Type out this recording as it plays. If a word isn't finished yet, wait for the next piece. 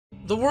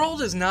The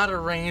world is not a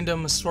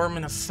random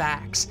assortment of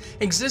facts,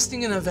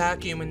 existing in a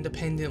vacuum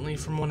independently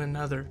from one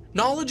another.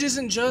 Knowledge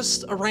isn't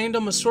just a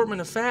random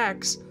assortment of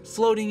facts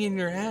floating in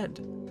your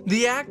head.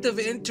 The act of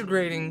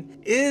integrating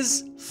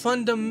is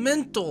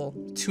fundamental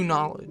to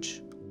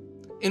knowledge.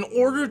 In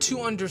order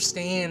to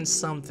understand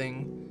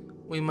something,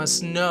 we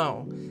must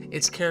know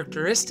its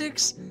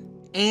characteristics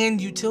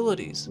and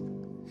utilities.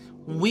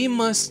 We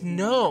must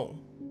know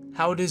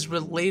how it is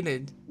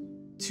related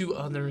to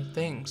other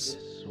things.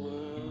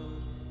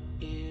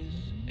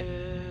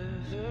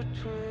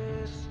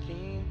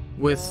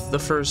 With the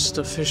first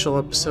official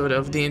episode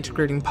of the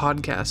Integrating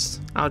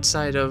Podcast,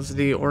 outside of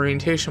the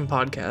Orientation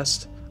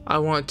Podcast, I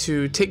want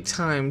to take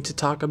time to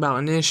talk about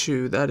an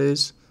issue that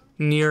is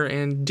near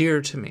and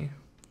dear to me.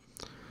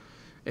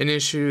 An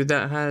issue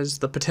that has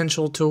the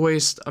potential to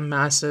waste a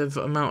massive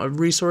amount of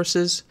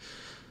resources,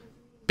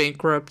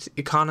 bankrupt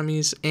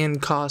economies,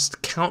 and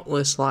cost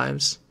countless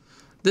lives.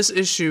 This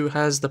issue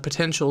has the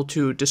potential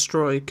to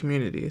destroy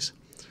communities.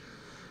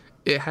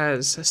 It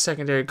has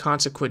secondary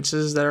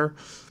consequences that are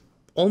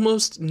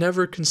almost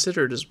never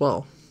considered as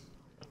well.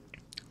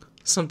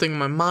 Something in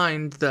my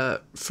mind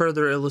that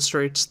further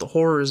illustrates the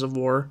horrors of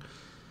war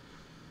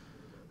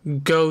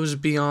goes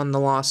beyond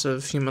the loss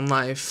of human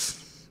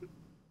life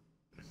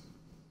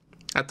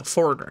at the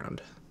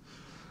foreground.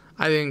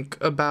 I think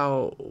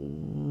about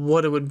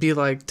what it would be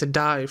like to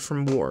die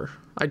from war.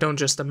 I don't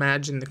just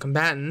imagine the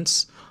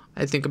combatants.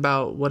 I think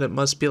about what it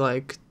must be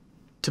like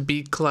to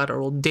be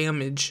collateral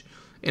damage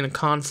in a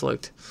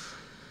conflict.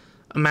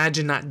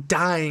 Imagine not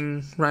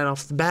dying right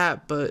off the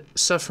bat, but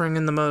suffering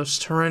in the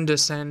most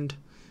horrendous and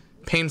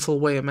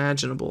painful way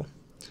imaginable.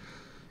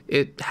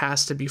 It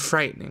has to be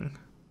frightening.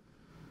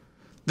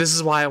 This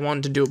is why I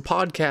wanted to do a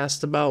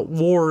podcast about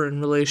war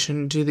in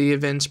relation to the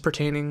events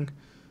pertaining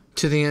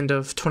to the end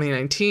of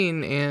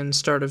 2019 and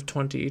start of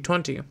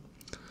 2020,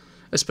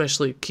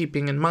 especially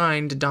keeping in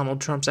mind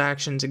Donald Trump's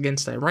actions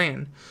against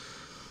Iran.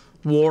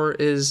 War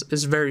is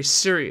very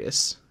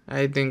serious.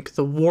 I think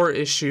the war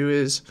issue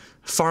is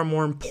far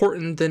more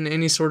important than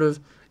any sort of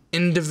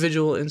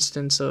individual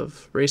instance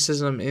of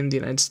racism in the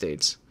United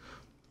States.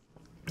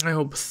 I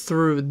hope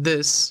through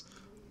this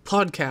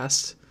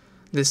podcast,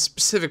 this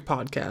specific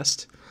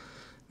podcast,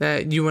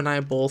 that you and I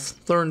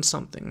both learn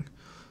something.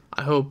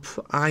 I hope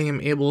I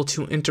am able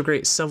to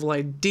integrate several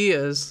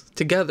ideas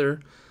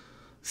together,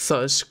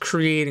 thus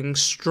creating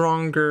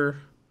stronger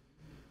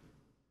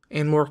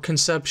and more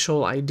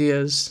conceptual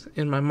ideas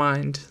in my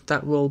mind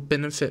that will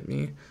benefit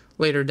me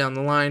later down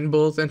the line,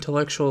 both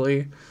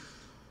intellectually,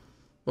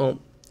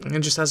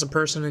 and just as a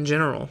person in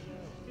general,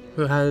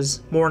 who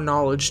has more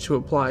knowledge to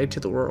apply to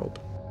the world.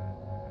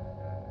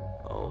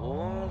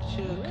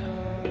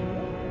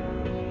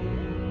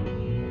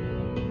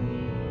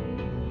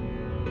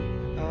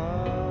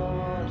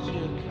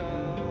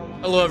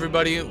 Hello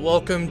everybody,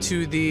 welcome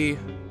to the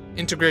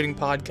Integrating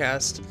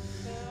Podcast.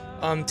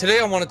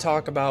 Today I want to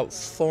talk about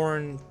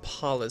foreign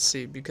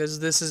policy because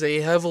this is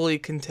a heavily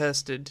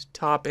contested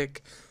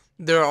topic.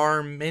 There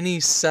are many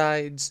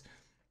sides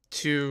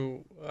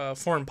to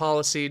foreign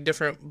policy,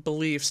 different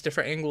beliefs,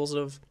 different angles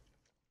of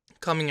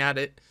coming at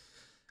it.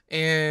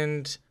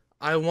 And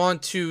I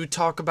want to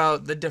talk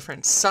about the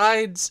different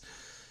sides.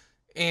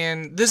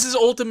 And this is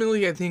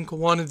ultimately, I think,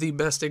 one of the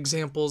best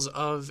examples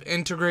of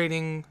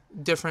integrating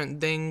different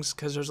things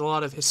because there's a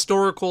lot of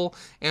historical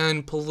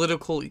and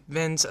political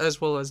events as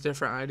well as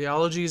different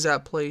ideologies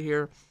at play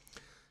here.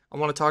 I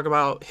want to talk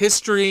about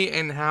history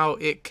and how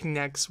it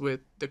connects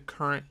with the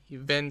current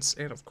events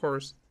and, of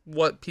course,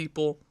 what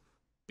people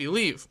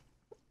believe.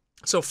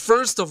 So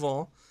first of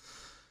all,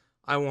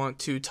 I want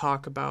to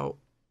talk about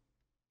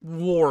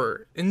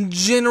war. In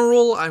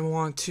general, I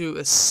want to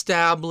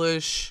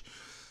establish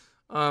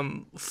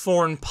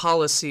foreign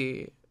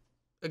policy,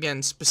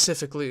 again,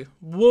 specifically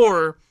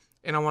war,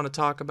 and I want to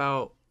talk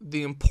about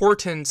the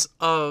importance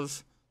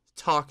of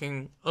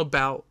talking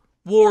about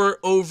war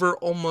over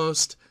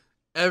almost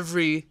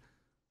every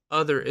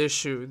other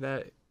issue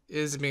that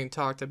is being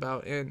talked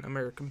about in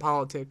American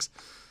politics.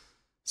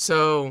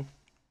 So,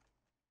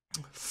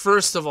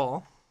 first of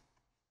all,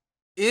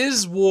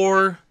 is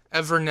war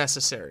ever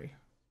necessary?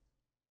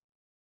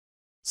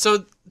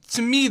 So,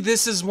 to me,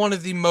 this is one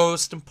of the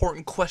most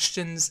important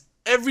questions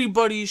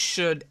everybody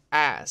should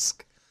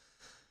ask.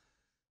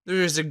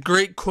 There is a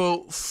great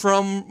quote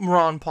from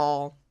Ron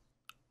Paul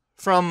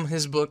from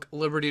his book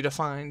Liberty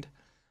Defined.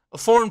 A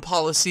foreign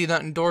policy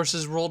that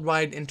endorses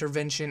worldwide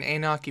intervention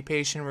and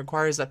occupation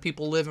requires that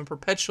people live in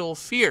perpetual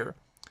fear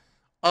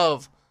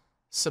of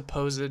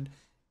supposed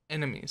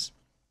enemies.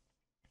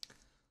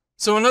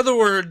 So in other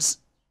words,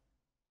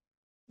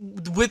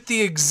 with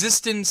the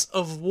existence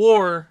of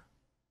war,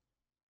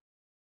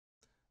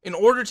 in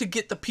order to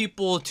get the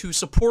people to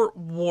support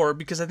war,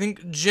 because I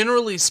think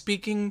generally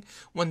speaking,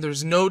 when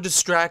there's no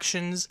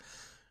distractions,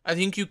 I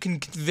think you can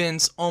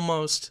convince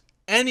almost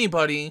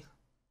anybody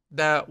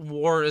that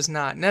war is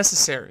not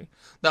necessary,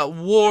 that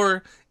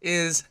war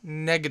is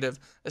negative,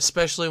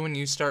 especially when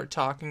you start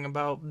talking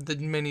about the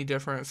many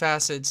different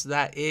facets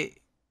that it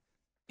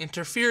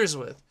interferes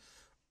with.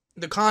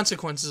 the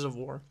consequences of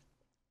war.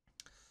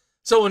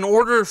 So in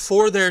order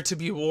for there to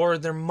be war,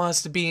 there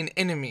must be an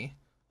enemy.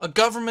 A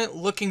government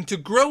looking to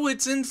grow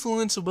its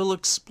influence will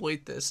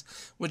exploit this,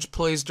 which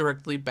plays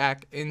directly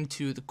back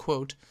into the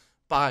quote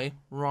by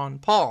Ron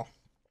Paul.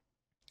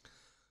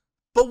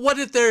 But what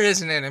if there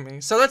is an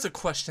enemy? So that's a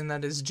question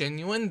that is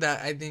genuine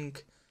that I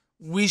think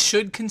we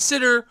should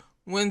consider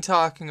when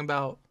talking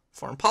about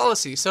foreign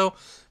policy. So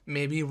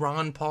maybe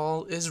Ron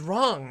Paul is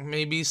wrong.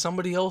 Maybe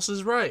somebody else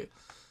is right.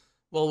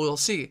 Well, we'll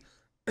see.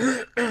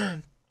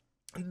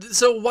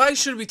 So why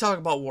should we talk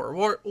about war?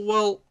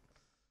 Well,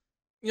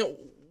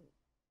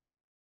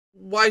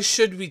 why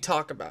should we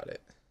talk about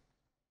it?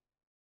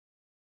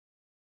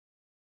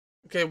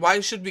 Okay, why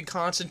should we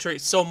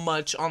concentrate so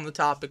much on the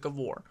topic of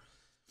war?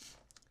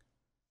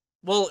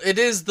 Well, it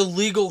is the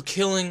legal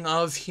killing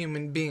of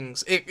human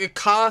beings. It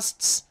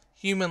costs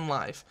human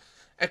life,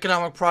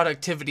 economic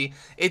productivity.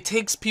 It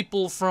takes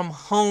people from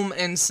home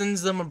and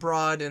sends them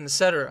abroad, and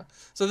etc.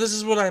 So this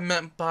is what I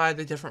meant by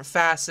the different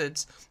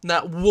facets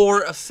that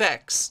war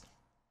affects.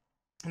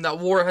 And that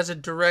war has a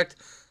direct...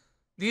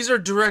 These are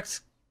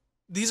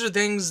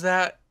things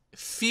that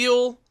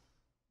feel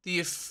the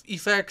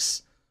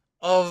effects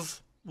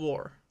of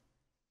war.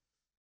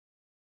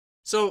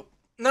 So,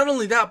 not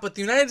only that, but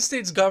the United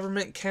States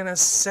government can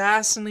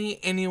assassinate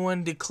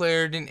anyone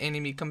declared an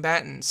enemy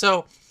combatant.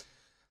 So,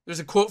 there's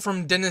a quote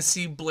from Dennis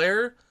C.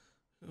 Blair,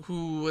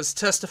 who was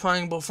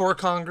testifying before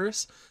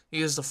Congress.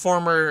 He is the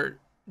former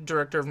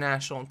Director of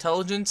National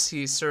Intelligence.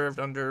 He served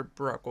under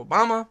Barack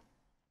Obama.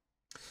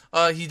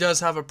 He does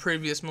have a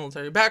previous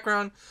military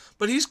background,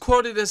 but he's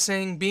quoted as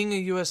saying, being a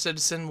U.S.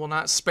 citizen will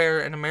not spare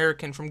an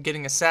American from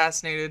getting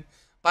assassinated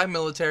by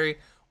military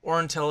or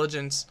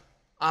intelligence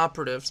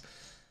operatives.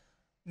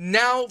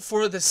 Now,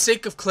 for the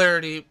sake of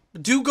clarity,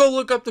 do go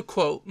look up the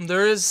quote.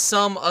 There is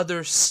some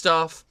other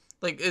stuff,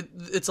 like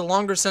it's a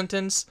longer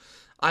sentence.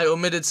 I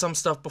omitted some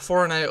stuff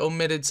before and I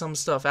omitted some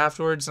stuff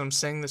afterwards. I'm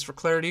saying this for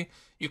clarity.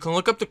 You can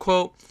look up the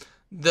quote.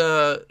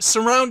 The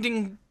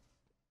surrounding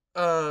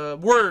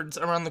words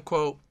around the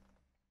quote,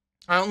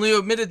 I only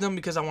omitted them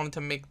because I wanted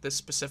to make this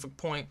specific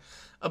point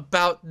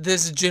about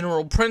this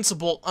general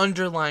principle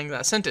underlying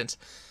that sentence.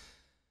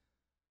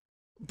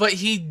 But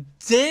he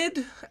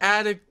did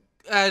add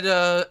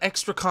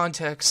extra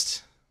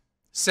context,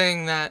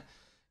 saying that,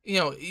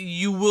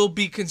 you will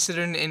be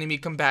considered an enemy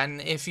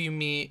combatant if you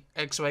meet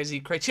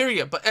XYZ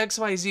criteria. But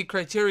XYZ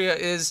criteria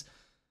is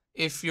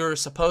if you're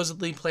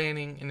supposedly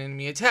planning an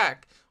enemy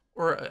attack.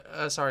 Or,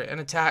 an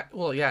attack,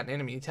 an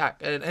enemy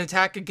attack. An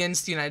attack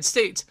against the United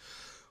States.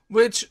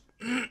 Which,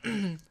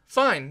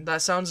 fine,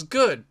 that sounds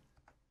good.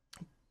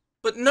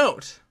 But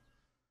note,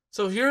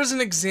 so here's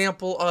an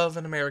example of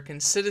an American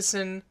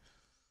citizen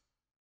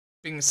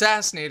being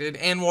assassinated,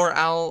 Anwar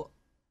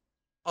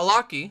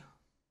al-Awlaki,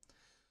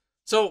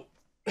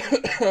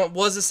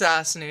 was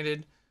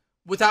assassinated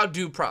without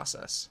due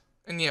process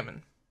in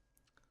Yemen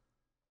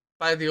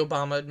by the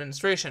Obama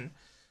administration.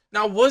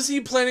 Now, was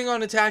he planning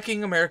on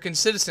attacking American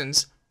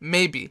citizens?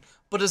 Maybe.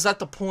 But is that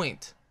the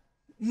point?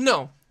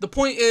 No. The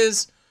point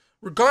is,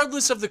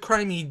 regardless of the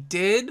crime he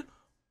did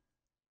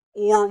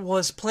or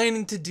was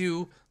planning to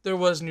do, there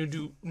was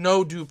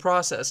no due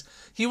process.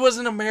 He was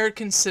an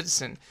American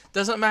citizen.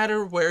 Doesn't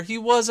matter where he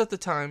was at the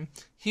time.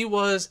 He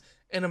was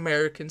an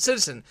American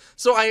citizen.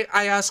 So I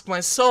ask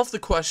myself the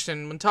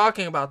question when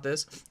talking about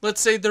this. Let's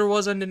say there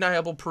was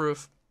undeniable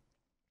proof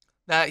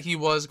that he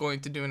was going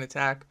to do an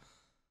attack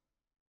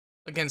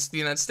against the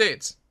United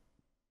States.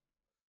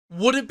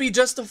 Would it be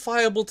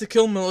justifiable to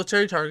kill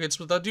military targets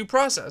without due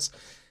process?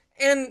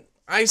 And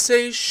I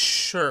say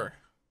sure.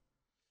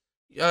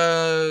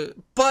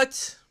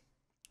 But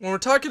when we're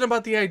talking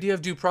about the idea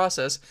of due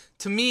process,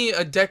 to me,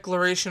 a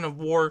declaration of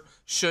war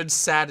should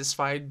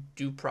satisfy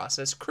due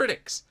process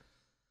critics.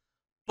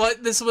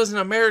 But this was an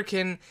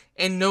American,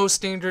 and no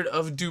standard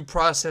of due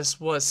process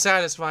was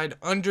satisfied,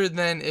 other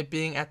than it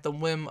being at the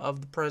whim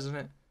of the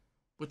president,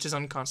 which is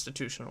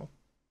unconstitutional.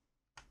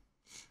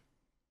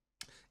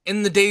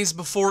 In the days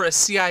before a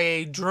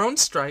CIA drone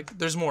strike,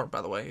 there's more,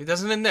 by the way, it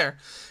doesn't end there.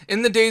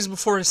 In the days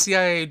before a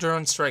CIA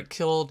drone strike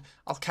killed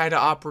Al-Qaeda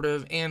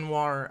operative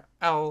Anwar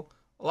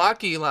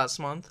al-Awlaki last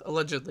month,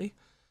 allegedly,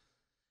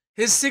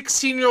 his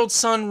 16-year-old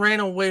son ran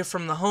away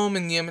from the home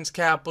in Yemen's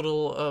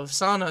capital of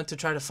Sana'a to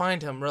try to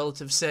find him,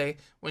 relatives say,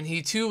 when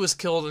he too was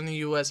killed in a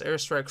U.S.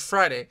 airstrike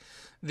Friday.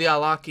 The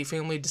al-Awlaki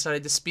family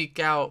decided to speak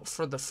out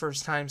for the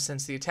first time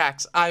since the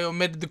attacks. I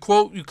omitted the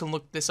quote. You can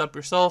look this up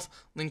yourself.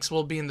 Links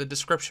will be in the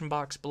description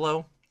box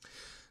below.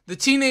 The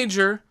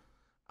teenager,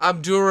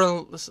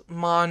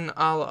 Abdurrahman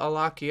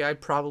al-Awlaki, I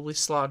probably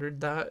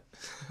slaughtered that,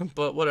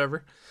 but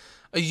whatever,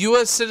 a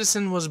U.S.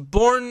 citizen who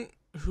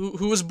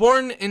was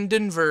born in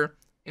Denver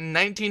in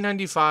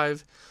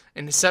 1995,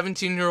 and his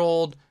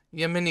 17-year-old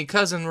Yemeni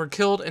cousin were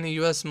killed in a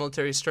U.S.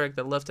 military strike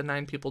that left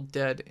 9 people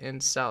dead in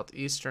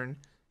southeastern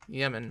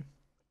Yemen.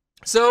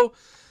 So,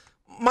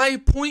 my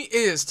point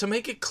is, to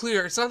make it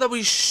clear, it's not that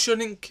we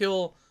shouldn't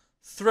kill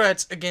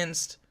threats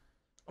against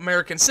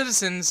American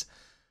citizens.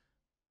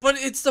 But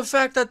it's the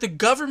fact that the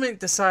government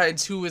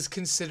decides who is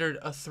considered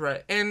a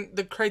threat. And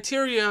the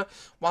criteria,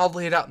 while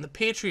laid out in the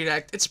Patriot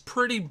Act, it's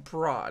pretty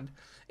broad.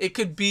 It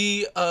could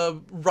be a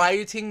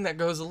rioting that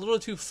goes a little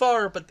too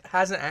far, but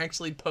hasn't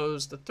actually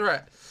posed a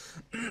threat.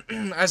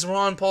 As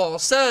Ron Paul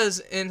says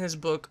in his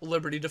book,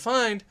 Liberty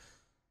Defined,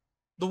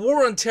 the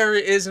war on terror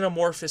is an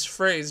amorphous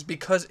phrase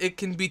because it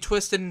can be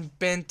twisted and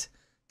bent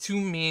to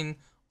mean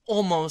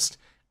almost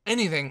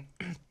anything.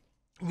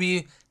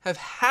 We have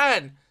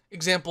had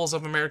examples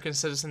of American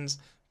citizens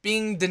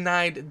being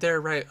denied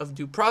their right of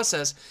due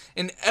process,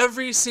 and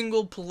every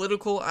single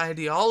political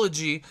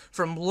ideology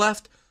from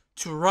left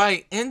to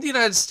right in the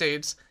United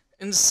States,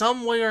 in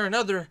some way or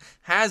another,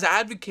 has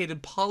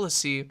advocated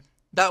policy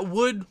that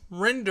would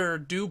render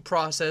due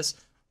process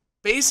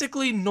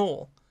basically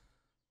null.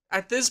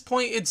 At this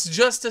point, it's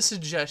just a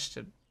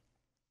suggestion.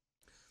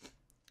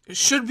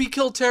 Should we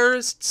kill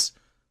terrorists?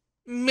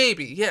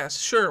 Maybe, yes,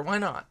 sure, why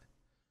not?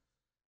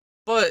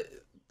 But,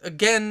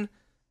 again,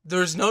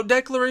 there's no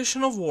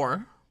declaration of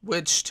war,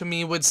 which to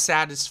me would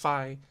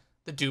satisfy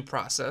the due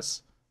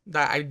process,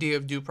 that idea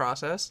of due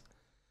process,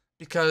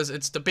 because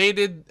it's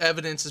debated,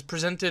 evidence is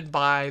presented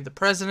by the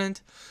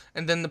president,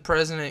 and then the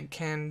president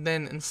can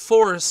then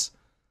enforce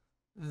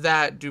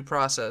that due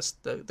process,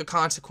 the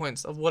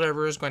consequence of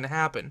whatever is going to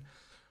happen.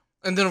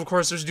 And then, of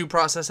course, there's due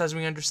process as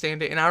we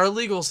understand it in our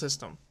legal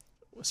system,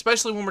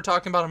 especially when we're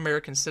talking about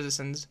American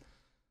citizens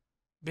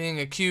being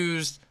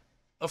accused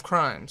of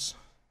crimes.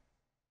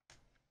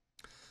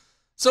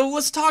 So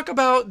let's talk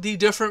about the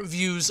different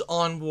views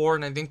on war,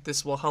 and I think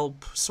this will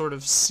help sort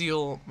of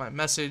seal my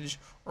message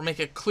or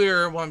make it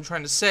clear what I'm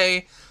trying to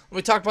say. Let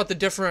me talk about the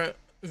different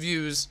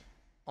views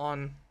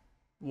on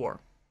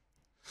war.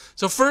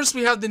 So first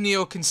we have the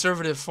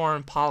neoconservative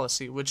foreign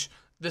policy, which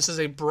this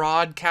is a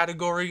broad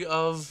category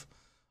of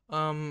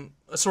a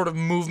sort of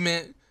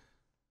movement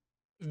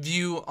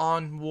view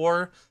on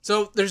war.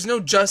 So there's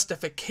no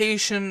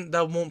justification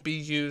that won't be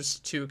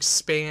used to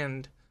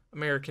expand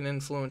American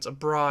influence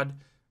abroad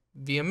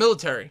via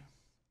military.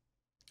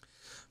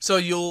 So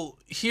you'll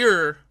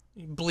hear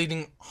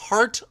bleeding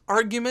heart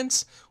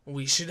arguments.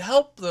 We should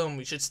help them.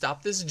 We should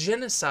stop this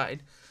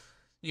genocide.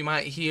 You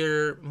might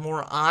hear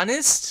more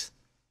honest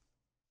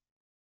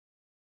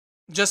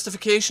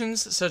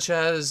justifications, such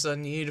as a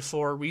need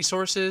for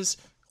resources,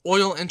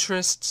 oil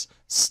interests,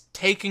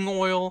 taking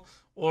oil,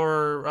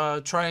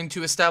 or trying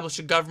to establish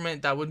a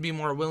government that would be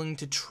more willing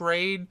to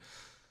trade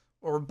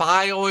or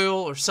buy oil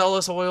or sell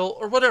us oil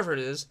or whatever it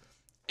is.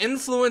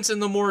 Influence in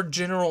the more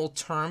general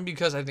term,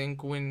 because I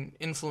think when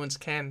influence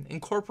can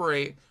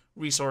incorporate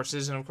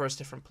resources and, of course,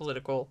 different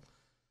political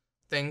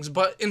things,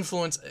 but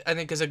influence, I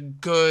think, is a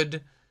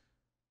good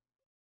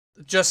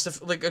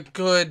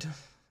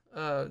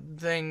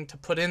thing to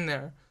put in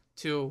there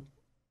to,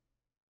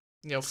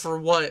 for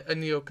what a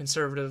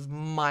neoconservative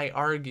might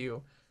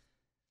argue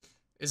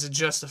is a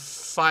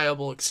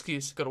justifiable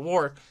excuse to go to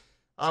war.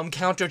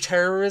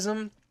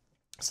 Counterterrorism,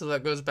 so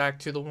that goes back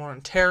to the war on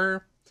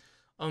terror.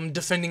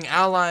 Defending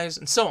allies,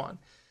 and so on.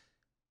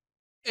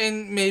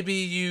 And maybe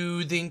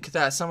you think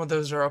that some of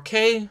those are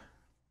okay.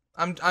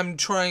 I'm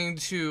trying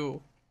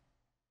to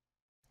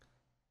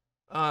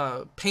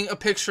paint a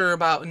picture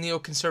about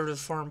neoconservative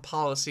foreign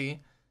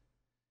policy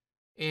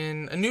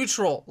in a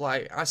neutral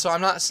light. So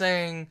I'm not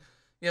saying,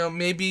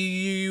 maybe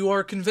you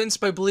are convinced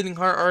by bleeding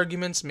heart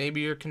arguments. Maybe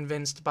you're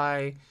convinced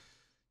by,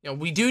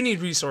 we do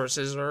need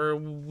resources, or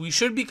we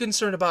should be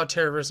concerned about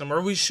terrorism,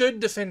 or we should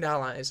defend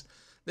allies.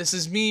 This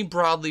is me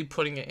broadly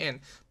putting it in.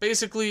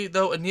 Basically,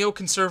 though, a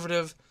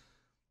neoconservative,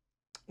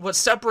 what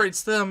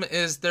separates them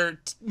is they're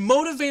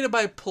motivated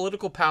by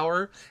political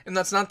power, and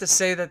that's not to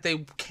say that they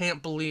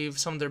can't believe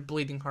some of their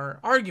bleeding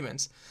heart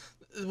arguments.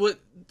 What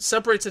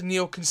separates a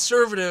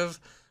neoconservative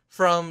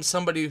from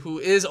somebody who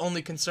is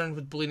only concerned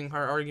with bleeding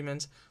heart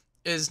arguments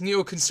is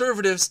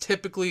neoconservatives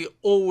typically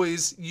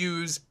always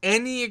use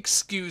any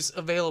excuse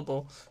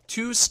available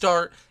to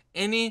start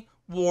any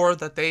war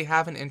that they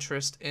have an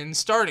interest in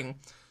starting.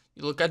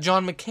 You look at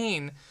John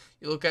McCain,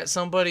 you look at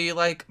somebody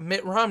like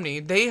Mitt Romney,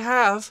 they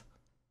have,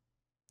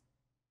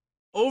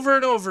 over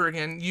and over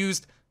again,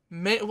 used,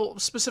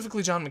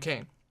 specifically John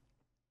McCain,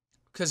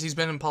 because he's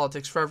been in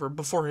politics forever,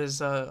 before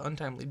his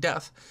untimely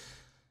death.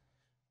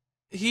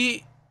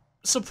 He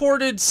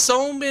supported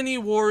so many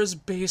wars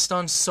based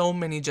on so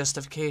many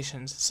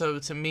justifications. So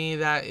to me,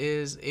 that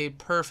is a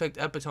perfect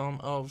epitome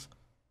of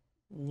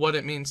what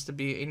it means to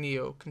be a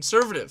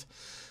neoconservative.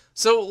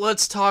 So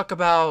let's talk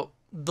about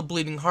the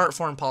bleeding heart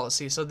foreign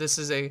policy. So this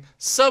is a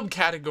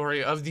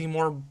subcategory of the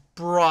more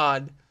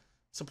broad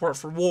support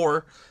for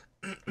war.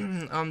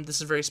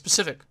 This is very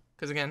specific,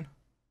 because again,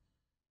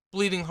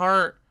 bleeding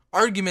heart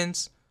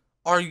arguments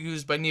are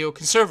used by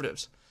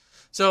neoconservatives.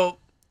 So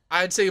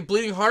I'd say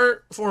bleeding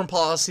heart foreign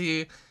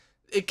policy,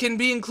 it can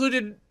be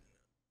included,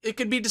 it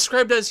could be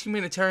described as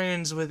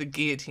humanitarians with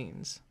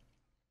guillotines.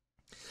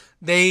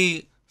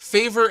 They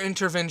favor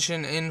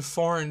intervention in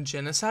foreign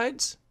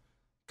genocides,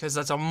 because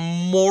that's a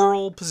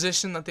moral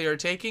position that they are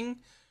taking.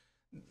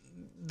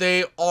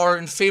 They are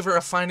in favor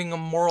of finding a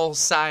moral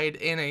side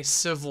in a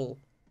civil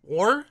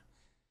war.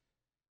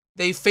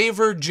 They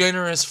favor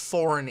generous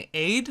foreign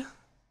aid,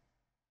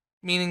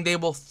 meaning they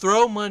will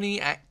throw money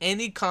at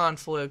any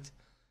conflict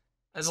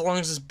as long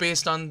as it's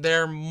based on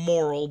their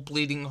moral,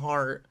 bleeding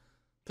heart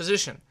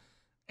position.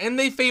 And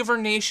they favor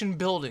nation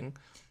building,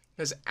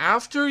 because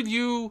after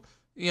you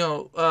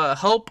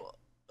help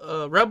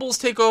rebels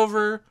take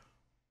over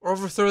or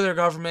overthrow their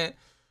government,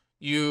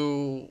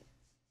 you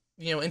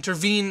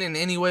intervene in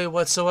any way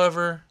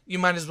whatsoever, you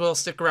might as well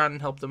stick around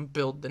and help them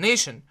build the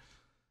nation.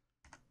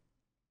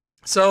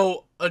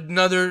 So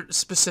another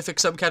specific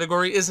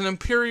subcategory is an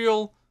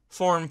imperial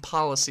foreign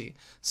policy.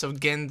 So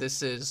again,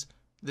 this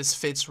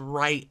fits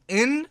right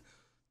in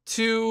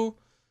to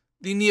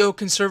the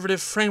neoconservative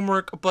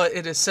framework, but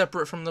it is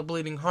separate from the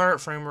bleeding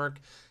heart framework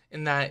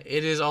in that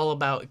it is all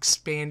about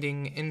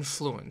expanding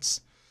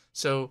influence.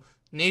 So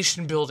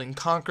nation building,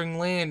 conquering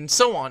land, and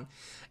so on.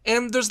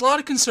 And there's a lot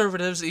of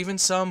conservatives, even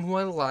some who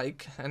I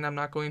like, and I'm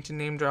not going to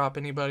name drop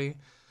anybody,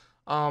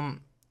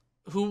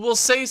 who will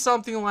say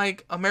something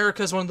like,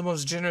 America is one of the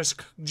most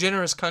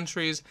generous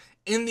countries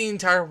in the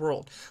entire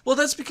world. Well,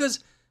 that's because,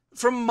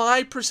 from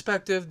my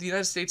perspective, the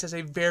United States has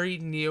a very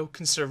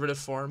neoconservative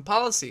foreign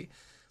policy.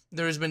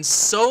 There's been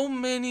so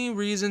many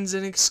reasons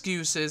and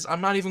excuses.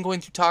 I'm not even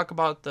going to talk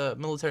about the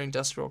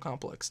military-industrial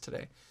complex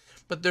today.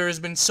 But there has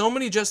been so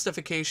many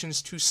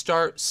justifications to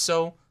start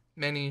so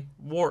many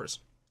wars.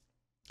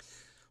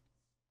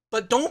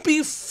 But don't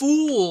be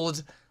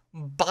fooled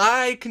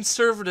by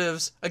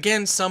conservatives,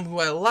 again, some who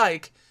I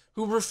like,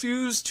 who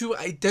refuse to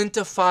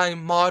identify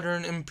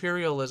modern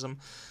imperialism.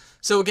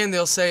 So again,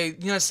 they'll say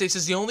the United States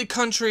is the only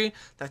country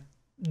that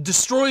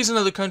destroys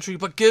another country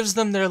but gives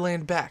them their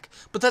land back.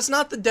 But that's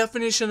not the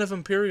definition of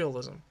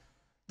imperialism.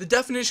 The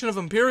definition of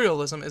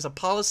imperialism is a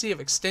policy of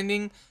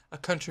extending a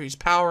country's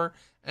power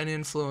and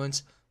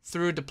influence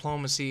through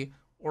diplomacy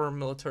or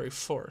military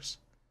force.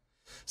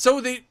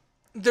 So they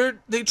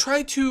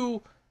try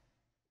to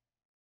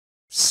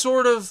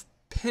sort of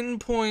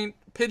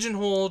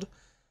pigeonhole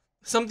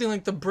something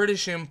like the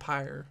British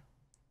Empire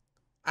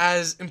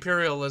as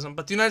imperialism,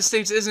 but the United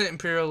States isn't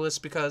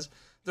imperialist because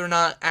they're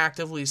not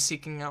actively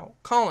seeking out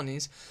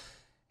colonies.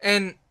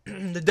 And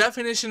the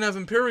definition of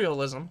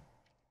imperialism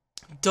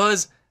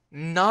does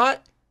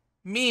not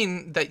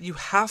mean that you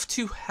have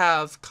to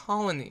have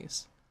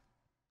colonies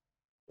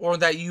or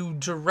that you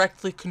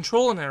directly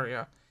control an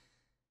area.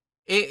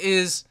 It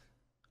is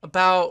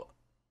about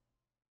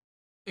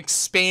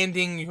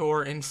expanding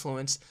your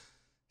influence.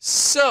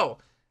 So,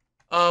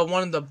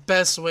 one of the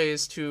best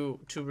ways to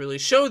really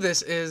show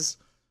this is,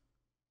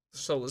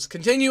 so let's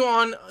continue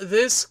on.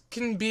 This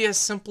can be as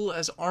simple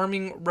as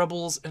arming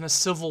rebels in a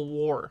civil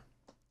war.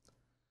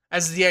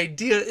 As the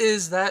idea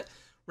is that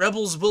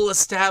rebels will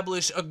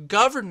establish a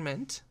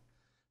government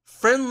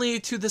friendly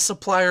to the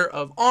supplier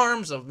of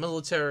arms, of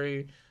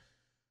military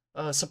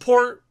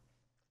support,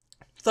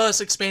 thus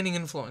expanding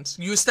influence.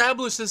 You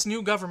establish this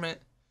new government,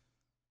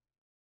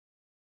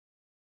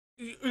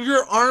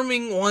 you're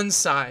arming one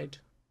side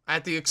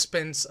at the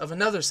expense of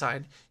another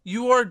side.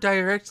 You are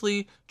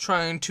directly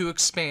trying to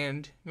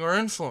expand your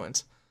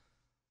influence.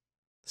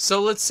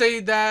 So let's say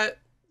that,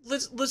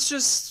 let's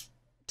just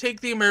take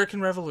the American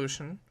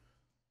Revolution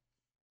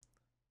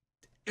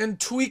and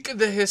tweak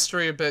the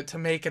history a bit to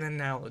make an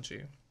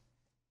analogy.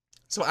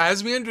 So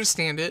as we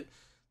understand it,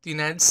 the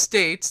United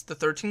States, the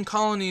 13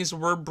 colonies,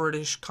 were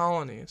British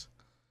colonies.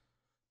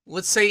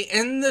 Let's say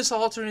in this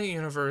alternate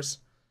universe,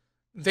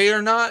 they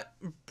are not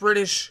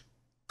British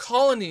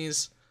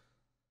colonies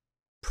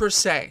per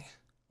se,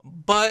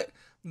 but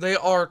they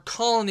are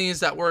colonies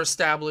that were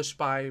established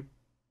by,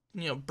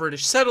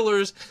 British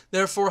settlers,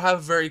 therefore have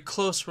a very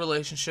close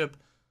relationship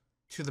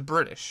to the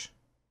British.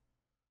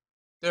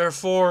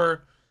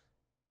 Therefore,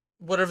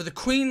 whatever the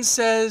Queen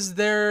says,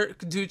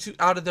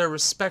 out of their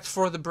respect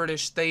for the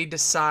British, they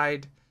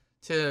decide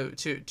to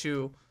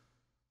do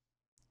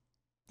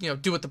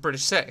what the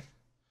British say.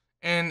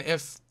 And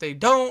if they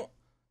don't,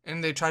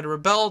 and they try to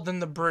rebel, then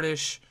the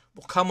British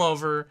will come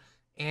over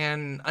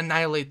and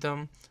annihilate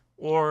them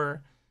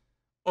or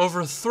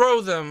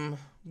overthrow them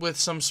with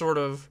some sort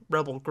of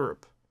rebel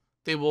group.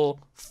 They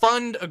will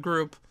fund a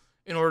group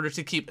in order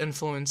to keep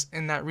influence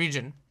in that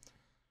region.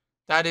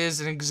 That is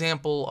an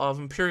example of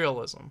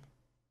imperialism.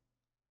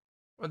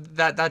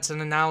 That's an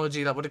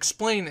analogy that would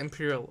explain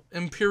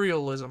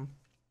imperialism.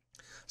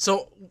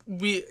 So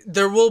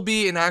there will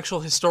be an actual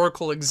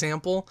historical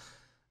example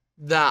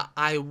that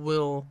I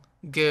will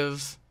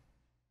give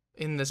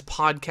in this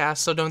podcast,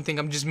 so don't think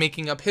I'm just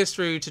making up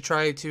history to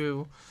try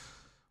to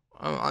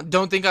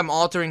don't think I'm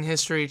altering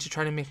history to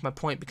try to make my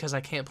point, because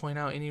I can't point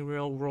out any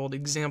real world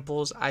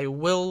examples. I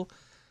will,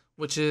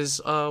 which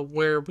is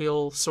where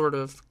we'll sort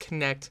of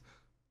connect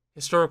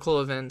historical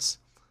events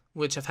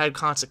which have had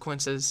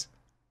consequences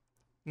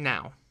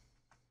now.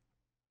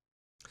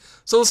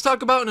 So let's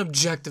talk about an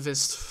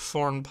objectivist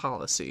foreign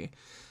policy.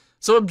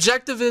 So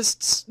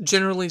objectivists,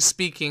 generally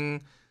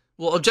speaking,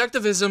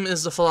 objectivism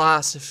is the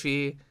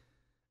philosophy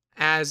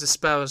as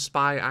espoused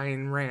by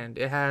Ayn Rand.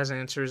 It has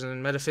answers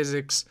in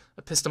metaphysics,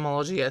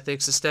 epistemology,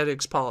 ethics,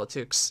 aesthetics,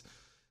 politics,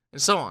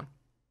 and so on.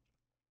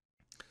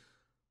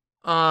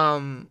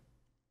 Um,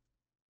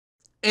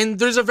 and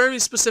there's a very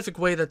specific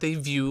way that they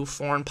view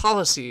foreign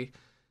policy.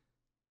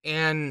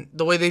 And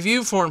the way they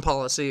view foreign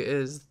policy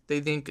is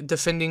they think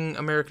defending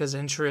America's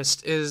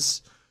interest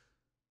is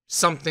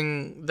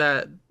something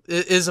that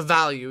is a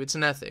value, it's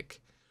an ethic.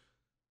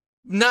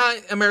 Not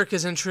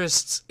America's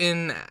interests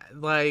in,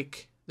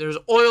 like, there's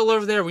oil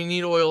over there, we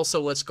need oil, so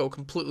let's go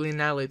completely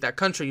annihilate that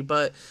country.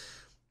 But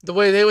the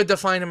way they would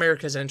define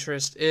America's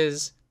interest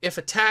is, if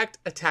attacked,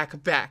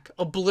 attack back.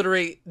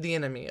 Obliterate the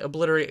enemy,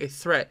 obliterate a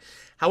threat.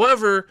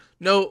 However,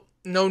 no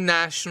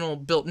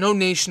nation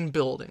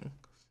building.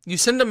 You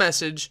send a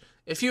message,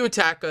 if you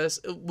attack us,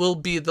 it will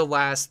be the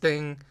last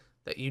thing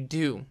that you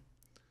do.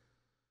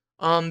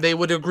 They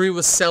would agree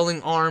with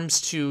selling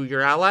arms to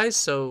your allies,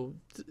 so,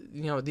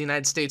 the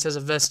United States has a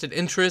vested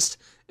interest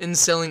in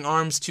selling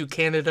arms to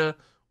Canada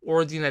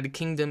or the United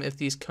Kingdom if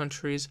these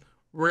countries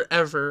were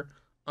ever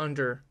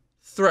under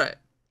threat.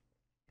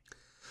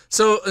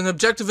 So an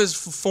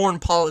objectivist foreign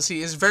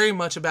policy is very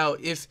much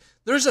about, if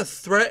there's a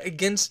threat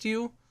against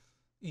you,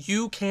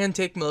 you can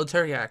take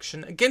military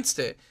action against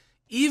it,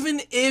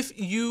 even if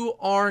you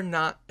are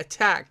not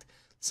attacked.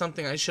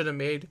 Something I should have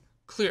made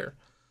clear.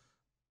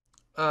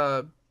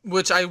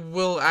 Which I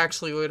will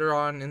actually later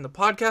on in the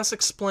podcast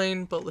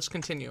explain, but let's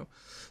continue.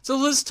 So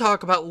let's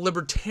talk about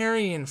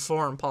libertarian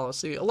foreign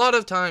policy. A lot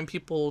of time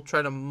people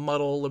try to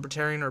muddle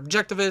libertarian or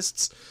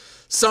objectivists.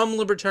 Some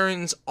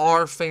libertarians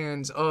are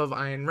fans of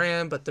Ayn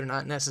Rand, but they're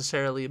not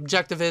necessarily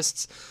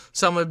objectivists.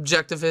 Some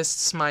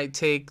objectivists might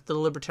take the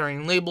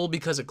libertarian label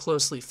because it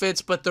closely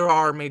fits, but there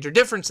are major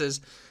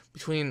differences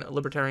between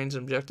libertarians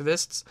and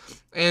objectivists.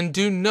 And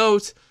do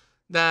note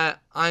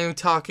that I am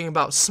talking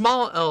about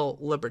small L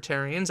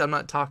libertarians. I'm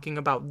not talking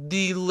about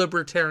the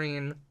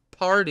Libertarian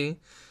Party,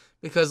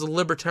 because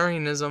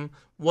libertarianism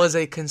was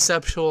a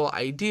conceptual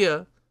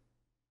idea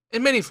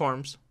in many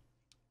forms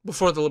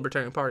before the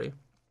Libertarian Party.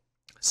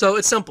 So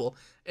it's simple.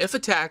 If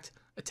attacked,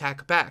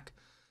 attack back.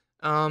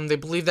 They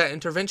believe that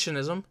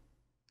interventionism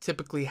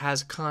typically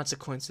has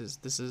consequences.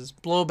 This is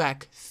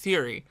blowback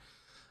theory.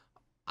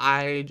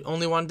 I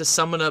only wanted to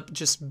sum it up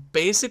just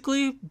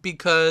basically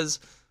because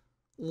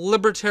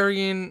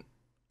libertarian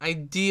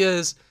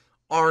ideas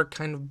are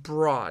kind of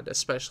broad,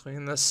 especially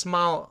in the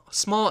small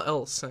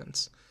L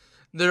sense.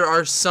 There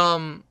are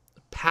some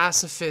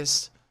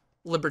pacifist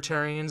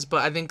libertarians,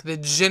 but I think the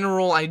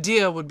general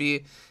idea would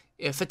be,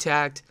 if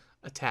attacked,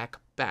 attack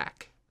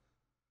back.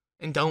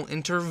 And don't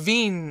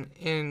intervene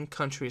in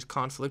countries'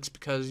 conflicts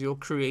because you'll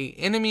create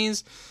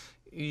enemies.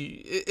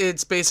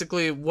 It's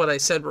basically what I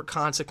said were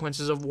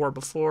consequences of war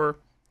before.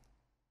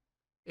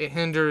 It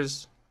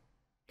hinders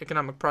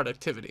economic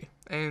productivity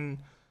and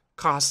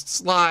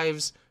costs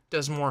lives,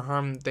 does more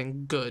harm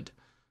than good.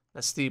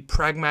 That's the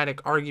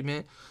pragmatic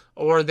argument.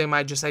 Or they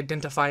might just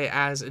identify it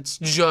as, it's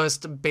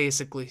just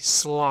basically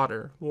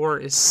slaughter. War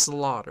is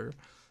slaughter.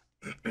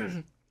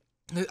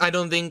 I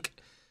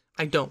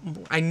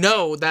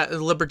know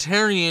that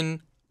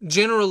libertarian,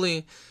 general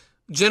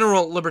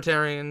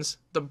libertarians,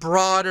 the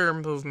broader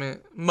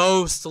movement,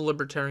 most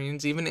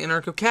libertarians, even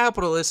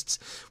anarcho-capitalists,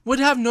 would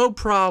have no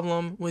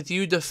problem with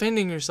you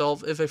defending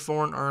yourself if a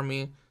foreign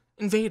army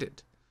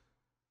invaded.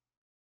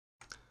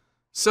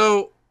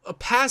 So, a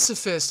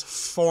pacifist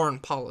foreign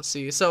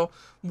policy. So,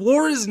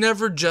 war is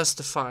never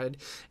justified.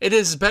 It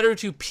is better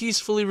to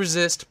peacefully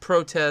resist,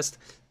 protest,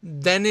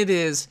 than it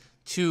is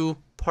to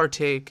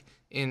partake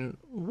in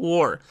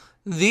war.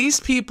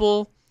 These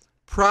people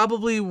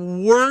probably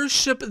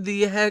worship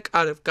the heck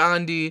out of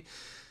Gandhi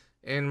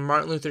and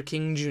Martin Luther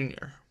King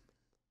Jr.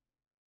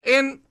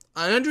 And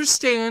I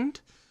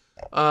understand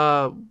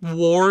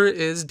war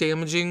is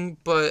damaging,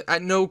 but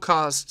at no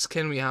costs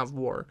can we have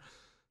war.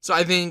 So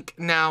I think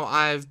now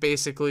I've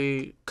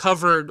basically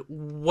covered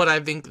what I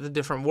think the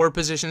different war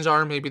positions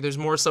are. Maybe there's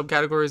more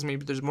subcategories,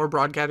 maybe there's more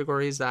broad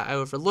categories that I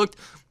overlooked,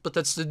 but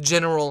that's the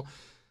general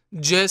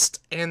gist,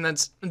 and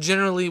that's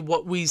generally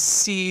what we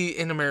see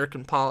in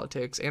American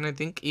politics, and I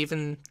think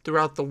even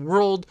throughout the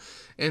world,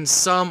 and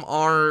some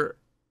are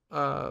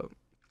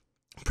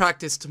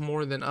practiced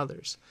more than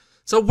others.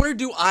 So where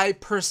do I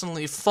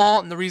personally fall?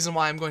 And the reason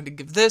why I'm going to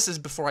give this is,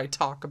 before I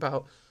talk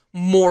about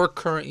more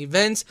current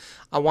events,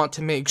 I want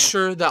to make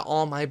sure that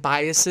all my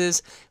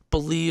biases,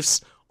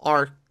 beliefs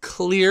are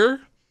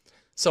clear.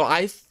 So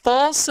I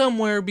fall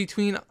somewhere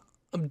between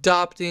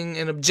adopting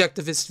an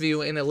objectivist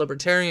view and a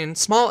libertarian,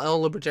 small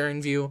L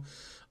libertarian view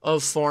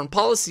of foreign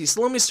policy.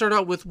 So let me start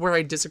out with where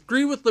I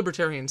disagree with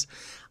libertarians.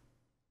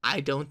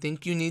 I don't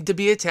think you need to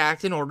be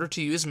attacked in order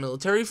to use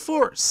military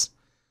force.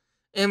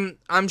 And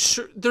I'm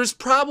sure there's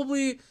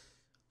probably,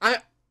 I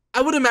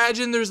would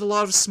imagine there's a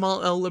lot of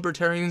small L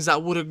libertarians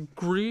that would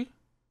agree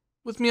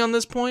with me on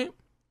this point.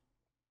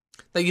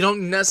 That you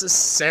don't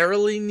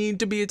necessarily need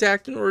to be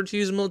attacked in order to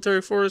use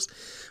military force.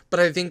 But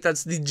I think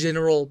that's the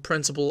general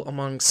principle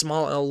among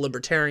small L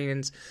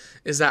libertarians,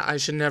 is that I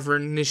should never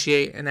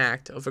initiate an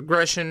act of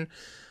aggression.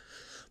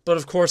 But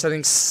of course, I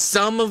think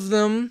some of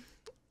them,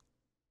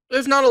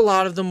 if not a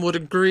lot of them, would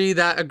agree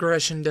that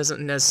aggression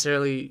doesn't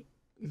necessarily,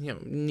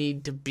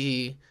 need to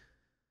be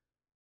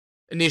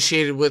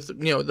initiated with,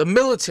 the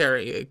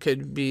military. It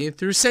could be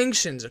through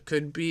sanctions. It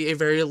could be a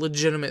very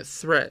legitimate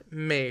threat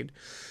made.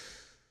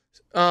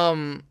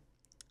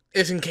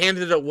 If in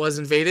Canada it was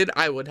invaded,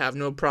 I would have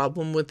no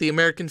problem with the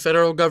American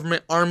federal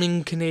government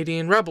arming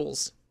Canadian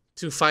rebels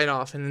to fight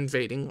off an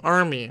invading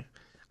army.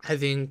 I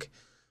think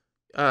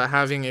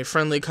having a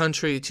friendly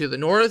country to the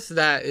north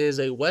that is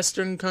a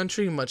Western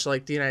country, much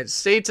like the United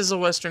States is a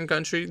Western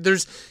country,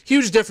 there's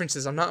huge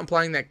differences. I'm not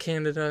implying that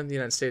Canada and the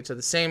United States are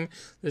the same.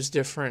 There's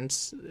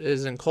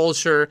differences in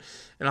culture,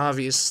 and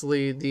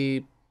obviously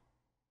the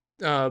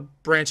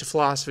branch of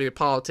philosophy of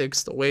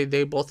politics, the way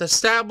they both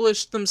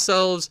established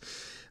themselves.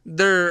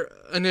 Their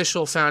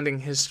initial founding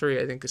history,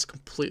 I think, is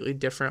completely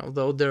different,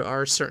 although there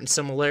are certain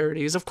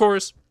similarities. Of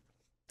course,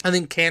 I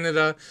think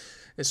Canada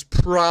is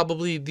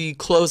probably the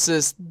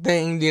closest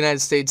thing the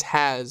United States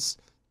has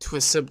to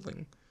a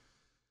sibling.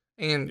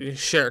 And you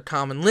share a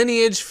common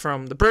lineage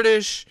from the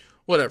British,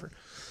 whatever.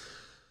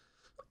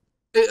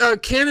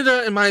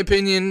 Canada, in my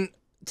opinion,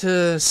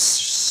 to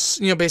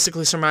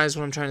basically surmise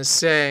what I'm trying to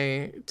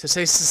say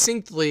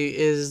succinctly,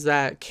 is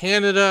that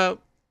Canada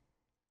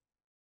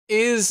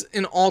is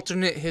an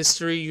alternate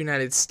history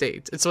United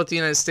States. It's what the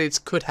United States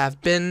could have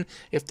been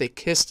if they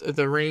kissed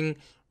the ring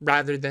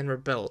rather than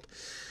rebelled.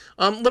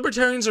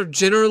 Libertarians are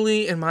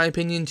generally, in my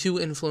opinion, too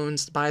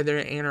influenced by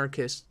their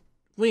anarchist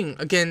wing.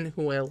 Again,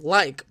 who I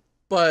like,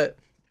 but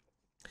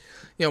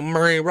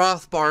Murray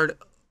Rothbard,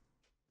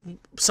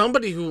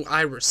 somebody who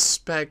I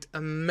respect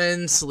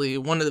immensely,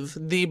 one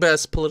of the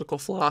best political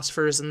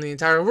philosophers in the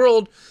entire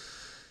world.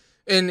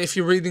 And if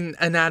you're reading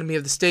Anatomy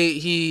of the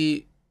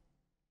State,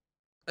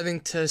 I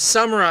think to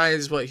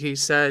summarize what he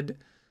said,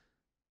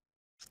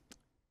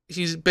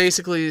 he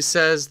basically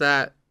says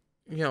that,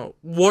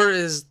 war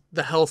is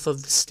the health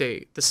of the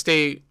state. The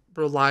state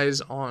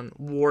relies on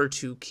war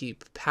to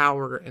keep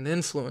power and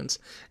influence,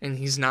 and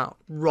he's not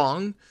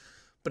wrong.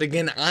 But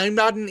again, I'm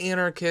not an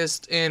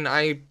anarchist, and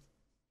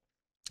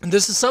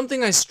this is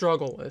something I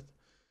struggle with,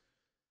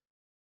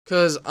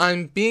 because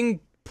I'm being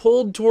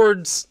pulled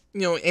towards,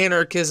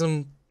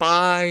 anarchism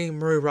by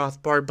Murray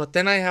Rothbard, but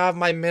then I have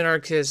my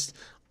minarchist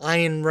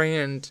Ayn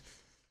Rand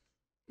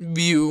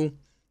view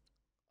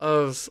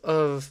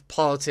of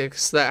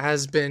politics that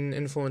has been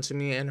influencing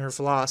me and her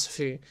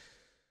philosophy.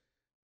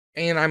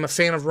 And I'm a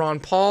fan of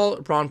Ron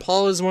Paul. Ron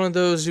Paul is one of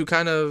those who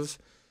kind of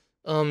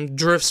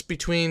drifts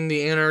between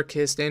the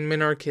anarchist and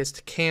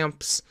minarchist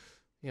camps.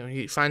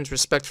 He finds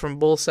respect from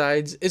both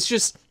sides. It's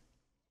just,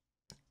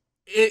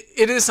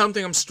 it is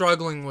something I'm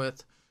struggling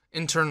with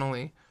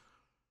internally.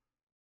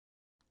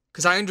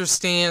 Because I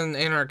understand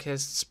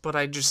anarchists, but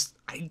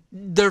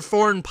their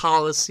foreign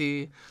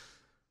policy,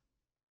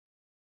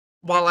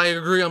 while I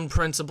agree on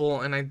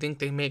principle and I think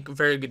they make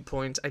very good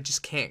points, I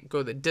just can't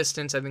go the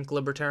distance. I think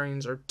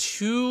libertarians are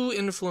too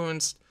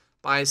influenced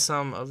by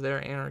some of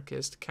their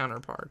anarchist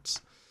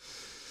counterparts.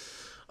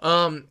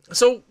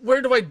 So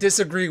where do I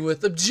disagree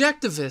with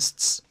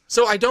objectivists?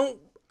 So I don't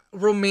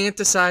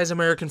romanticize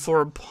American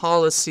foreign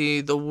policy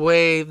the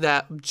way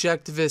that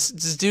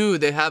objectivists do.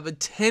 They have a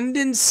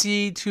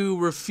tendency to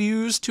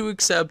refuse to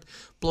accept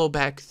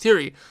blowback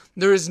theory.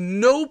 There is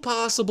no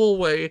possible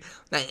way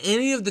that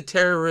any of the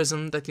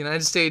terrorism that the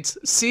United States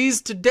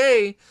sees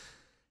today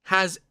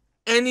has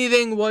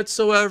anything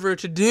whatsoever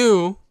to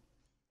do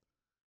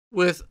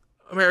with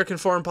American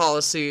foreign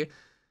policy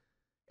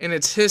and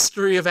its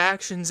history of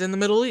actions in the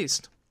Middle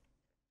East.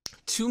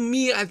 To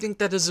me, I think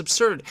that is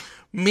absurd.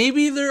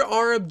 Maybe there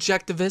are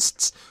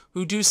objectivists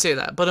who do say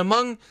that, but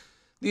among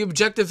the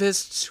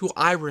objectivists who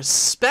I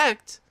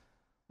respect,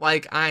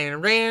 like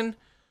Ayn Rand,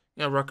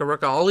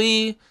 Rucka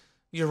Ali,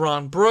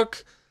 Yaron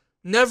Brook,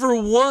 never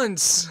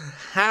once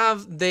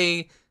have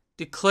they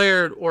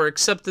declared or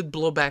accepted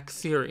blowback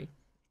theory.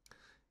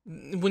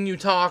 When you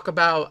talk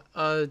about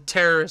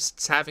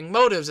terrorists having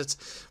motives,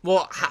 it's,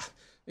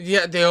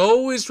 yeah, they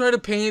always try to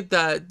paint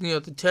that,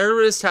 the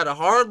terrorists had a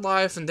hard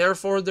life and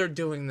therefore they're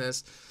doing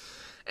this.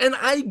 And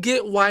I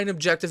get why an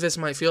objectivist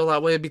might feel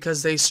that way,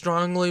 because they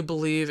strongly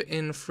believe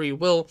in free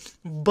will,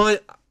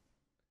 but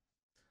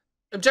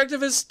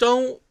objectivists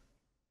don't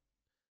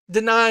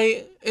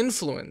deny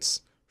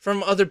influence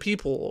from other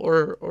people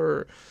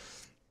or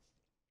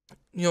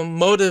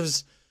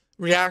motives,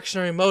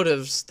 reactionary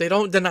motives. They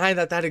don't deny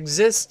that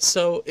exists,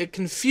 so it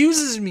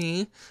confuses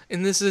me,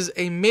 and this is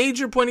a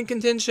major point of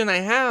contention I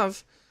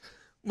have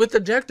with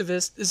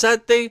objectivists, is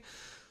that they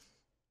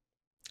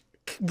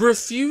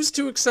refuse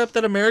to accept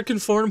that American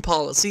foreign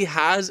policy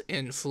has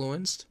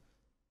influenced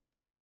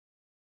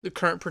the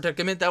current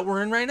predicament that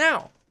we're in right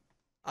now.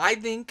 I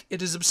think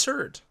it is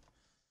absurd.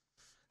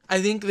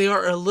 I think they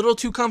are a little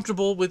too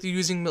comfortable with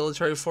using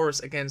military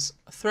force against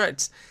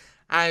threats.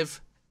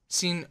 I've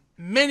seen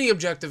many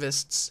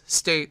objectivists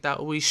state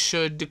that we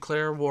should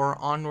declare war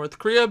on North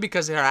Korea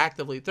because they are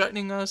actively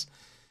threatening us.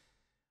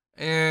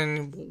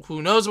 And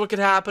who knows what could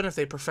happen if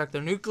they perfect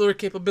their nuclear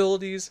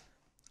capabilities.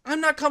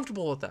 I'm not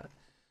comfortable with that.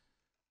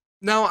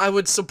 Now, I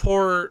would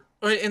support,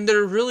 and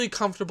they're really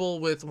comfortable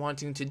with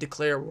wanting to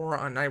declare war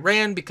on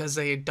Iran because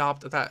they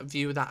adopt that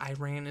view that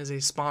Iran is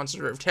a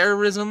sponsor of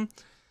terrorism.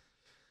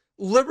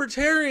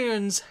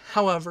 Libertarians,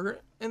 however,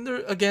 and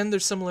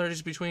there's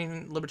similarities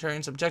between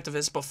libertarians and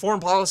objectivists, but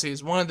foreign policy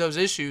is one of those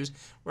issues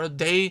where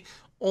they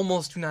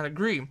almost do not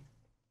agree.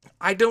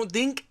 I don't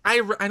think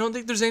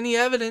there's any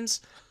evidence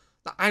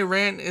that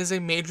Iran is a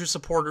major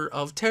supporter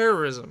of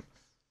terrorism.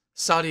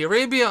 Saudi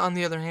Arabia, on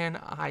the other hand,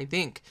 I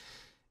think,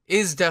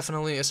 is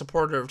definitely a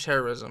supporter of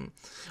terrorism.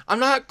 I'm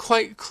not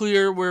quite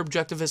clear where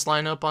objectivists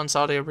line up on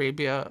Saudi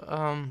Arabia.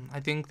 I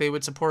think they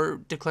would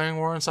support declaring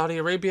war on Saudi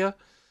Arabia.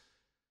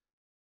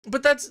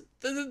 But this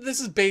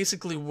is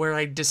basically where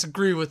I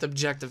disagree with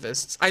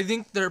objectivists. I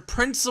think their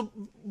principle...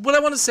 What I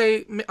want to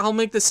say, I'll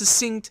make this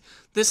succinct.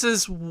 This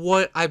is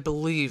what I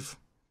believe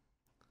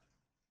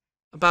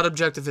about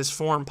objectivist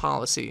foreign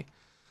policy.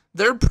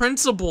 Their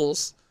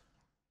principles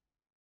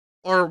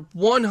are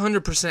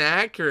 100%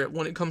 accurate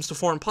when it comes to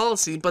foreign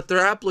policy, but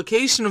their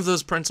application of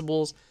those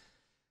principles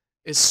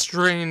is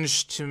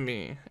strange to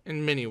me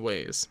in many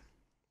ways.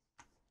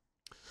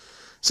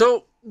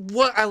 So,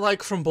 what I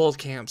like from both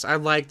camps, I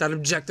like that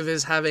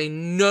objectivists have a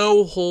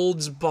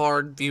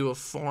no-holds-barred view of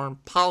foreign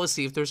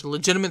policy. If there's a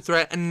legitimate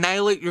threat,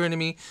 annihilate your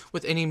enemy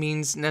with any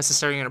means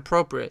necessary and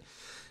appropriate.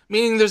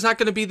 Meaning there's not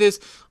going to be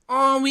this,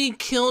 oh, we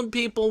killed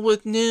people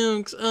with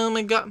nukes, oh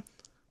my god.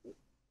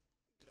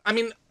 I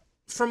mean,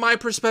 from my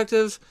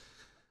perspective,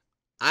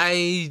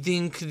 I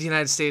think the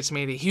United States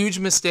made a huge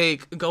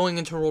mistake going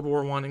into World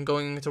War I and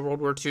going into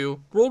World War II.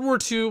 World War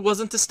II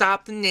wasn't to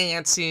stop the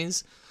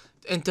Nazis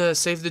and to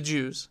save the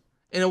Jews.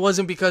 And it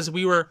wasn't because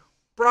we were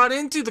brought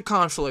into the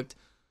conflict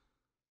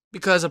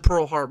because of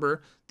Pearl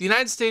Harbor. The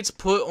United States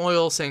put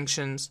oil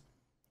sanctions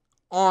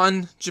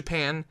on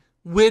Japan,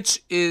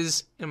 which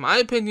is, in my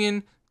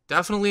opinion,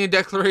 definitely a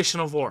declaration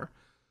of war.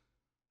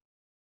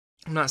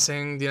 I'm not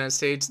saying the United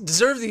States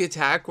deserved the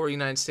attack or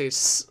United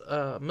States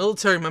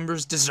military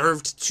members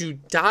deserved to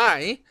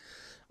die.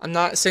 I'm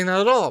not saying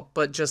that at all.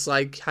 But just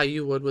like how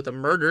you would with a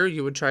murder,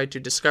 you would try to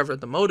discover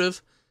the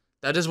motive.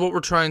 That is what we're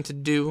trying to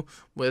do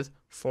with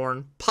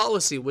foreign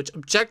policy, which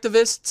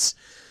objectivists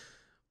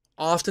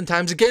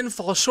oftentimes, again,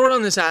 fall short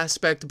on this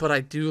aspect, but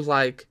I do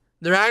like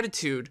their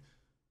attitude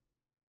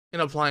in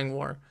applying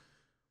war.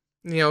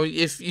 You know,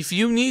 if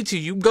you need to,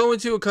 you go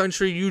into a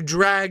country, you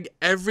drag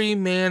every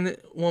man,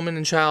 woman,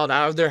 and child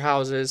out of their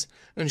houses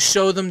and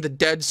show them the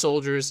dead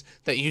soldiers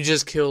that you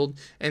just killed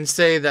and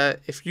say that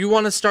if you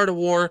want to start a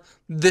war,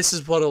 this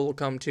is what it will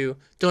come to.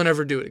 Don't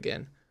ever do it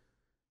again.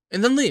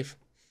 And then leave.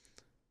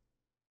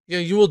 You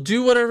know, you will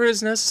do whatever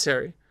is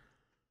necessary.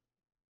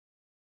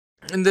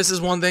 And this is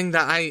one thing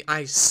that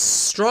I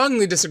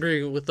strongly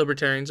disagree with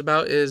libertarians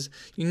about is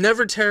you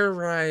never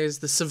terrorize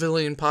the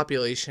civilian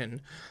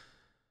population.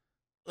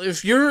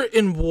 If you're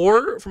in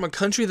war from a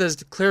country that has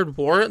declared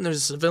war and there's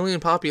a civilian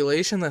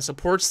population that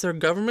supports their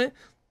government,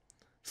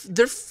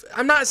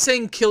 I'm not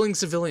saying killing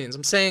civilians.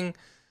 I'm saying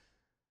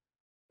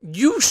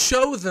you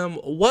show them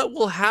what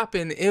will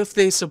happen if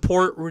they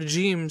support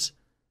regimes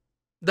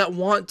that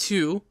want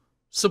to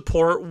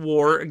support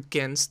war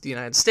against the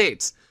United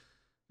States.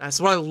 That's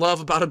what I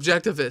love about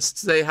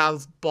objectivists. They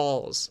have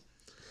balls.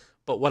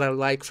 But what I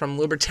like from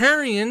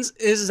libertarians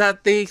is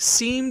that they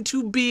seem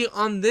to be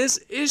on this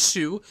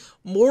issue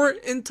more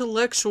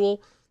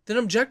intellectual than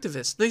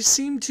objectivists. They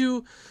seem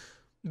to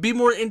be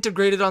more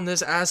integrated on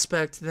this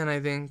aspect than I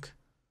think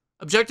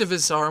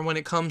objectivists are when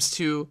it comes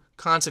to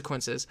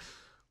consequences.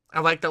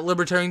 I like that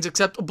libertarians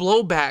accept a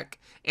blowback,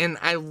 and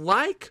I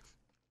like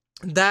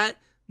that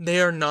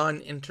they are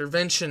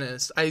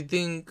non-interventionist. I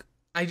think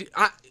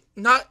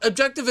not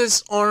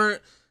objectivists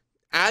aren't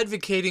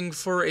advocating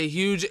for a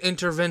huge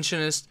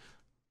interventionist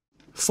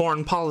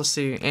foreign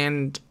policy,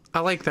 and I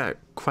like that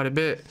quite a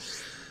bit.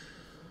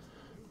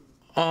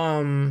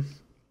 I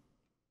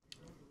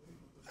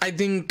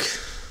think,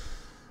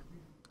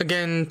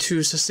 again,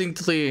 to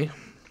succinctly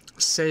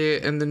say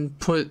it and then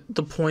put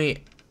the point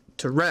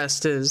to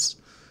rest is,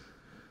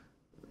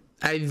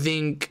 I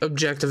think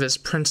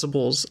objectivist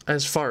principles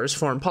as far as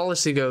foreign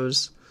policy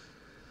goes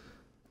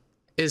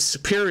is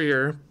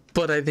superior,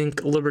 but I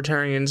think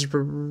libertarians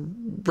were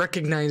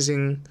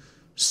recognizing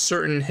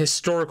certain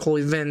historical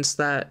events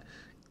that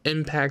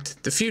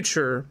impact the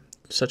future,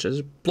 such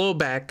as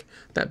blowback,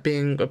 that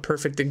being a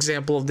perfect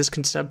example of this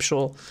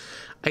conceptual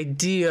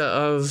idea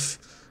of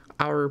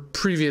our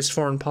previous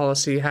foreign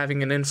policy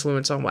having an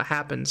influence on what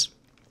happens.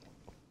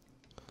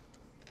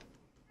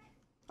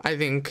 I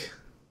think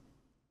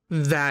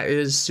that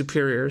is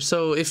superior.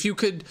 So if you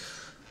could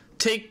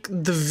take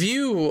the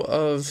view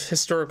of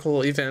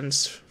historical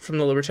events from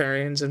the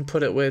libertarians and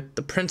put it with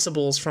the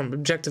principles from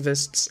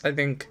objectivists, I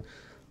think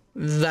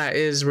that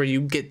is where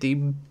you get the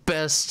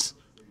best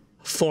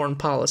foreign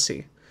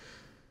policy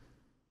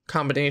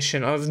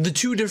combination of the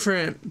two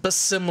different but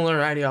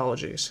similar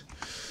ideologies.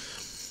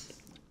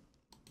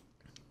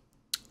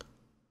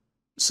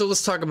 So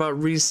let's talk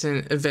about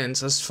recent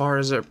events as far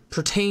as it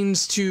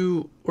pertains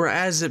to, or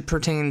as it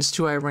pertains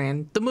to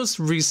Iran. The most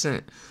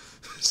recent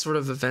sort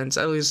of events,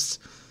 at least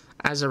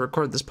as I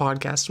record this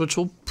podcast, which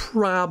will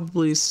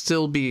probably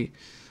still be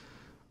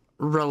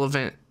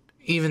relevant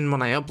even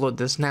when I upload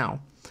this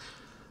now.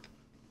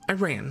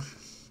 Iran.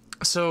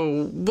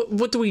 So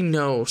what do we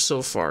know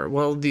so far?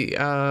 Well,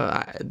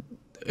 an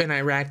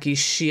Iraqi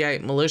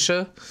Shiite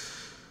militia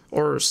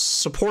or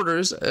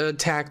supporters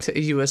attacked a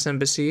U.S.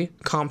 embassy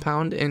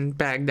compound in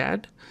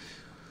Baghdad.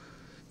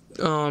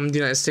 The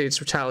United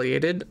States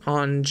retaliated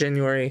on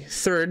January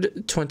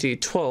 3rd,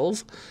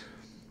 2012,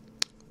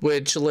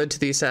 which led to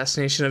the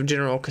assassination of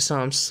General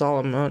Qasem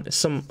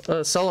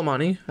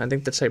Soleimani. I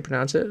think that's how you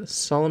pronounce it,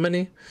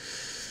 Soleimani.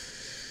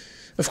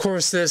 Of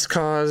course, this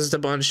caused a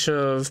bunch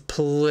of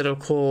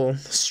political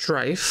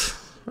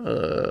strife,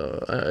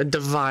 a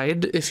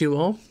divide, if you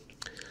will.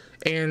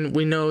 And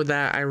we know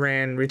that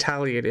Iran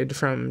retaliated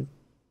on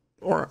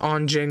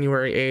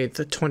January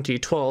 8th,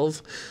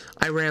 2012.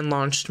 Iran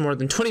launched more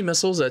than 20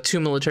 missiles at 2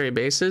 military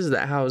bases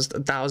that housed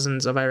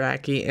thousands of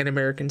Iraqi and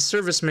American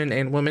servicemen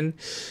and women.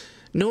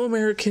 No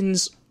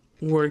Americans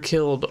were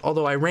killed,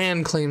 although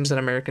Iran claims that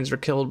Americans were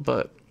killed,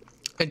 but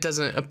it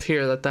doesn't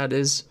appear that that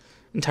is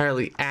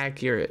entirely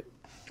accurate.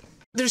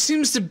 There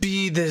seems to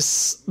be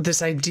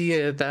this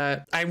idea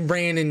that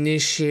Iran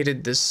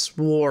initiated this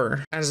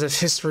war as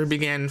if history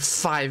began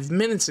 5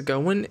 minutes ago,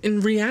 when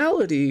in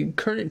reality,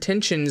 current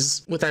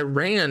tensions with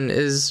Iran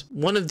is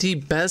one of the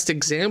best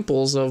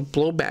examples of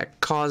blowback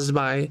caused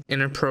by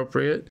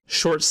inappropriate,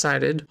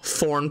 short-sighted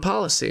foreign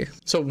policy.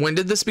 So when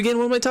did this begin?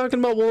 What am I talking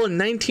about? Well, in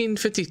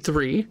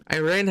 1953,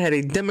 Iran had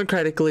a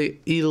democratically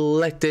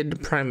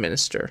elected prime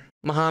minister,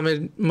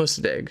 Mohammad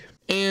Mossadegh.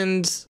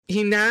 And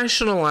he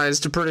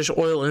nationalized British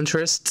oil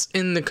interests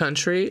in the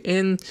country,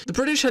 and the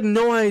British had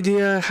no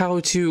idea how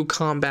to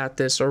combat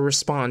this or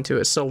respond to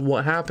it. So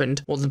what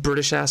happened? Well, the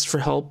British asked for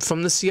help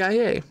from the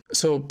CIA.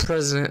 So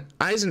President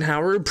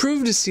Eisenhower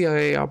approved a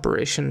CIA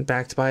operation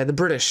backed by the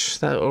British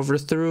that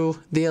overthrew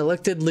the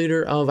elected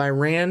leader of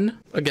Iran,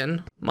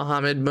 again,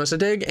 Mohammad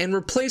Mossadegh, and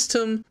replaced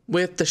him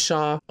with the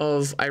Shah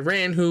of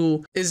Iran,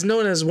 who is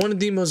known as one of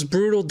the most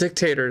brutal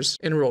dictators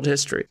in world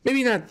history.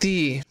 Maybe not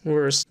the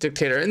worst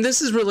dictator. And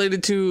this is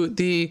related to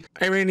the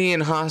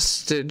Iranian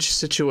hostage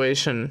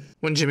situation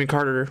when Jimmy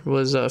Carter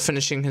was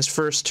finishing his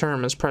first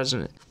term as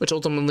president, which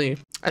ultimately,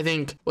 I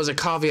think, was a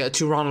caveat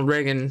to Ronald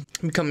Reagan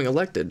becoming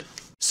elected.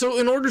 So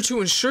in order to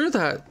ensure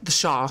that the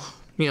Shah,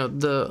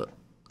 the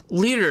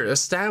leader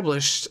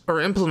established or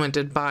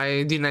implemented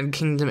by the United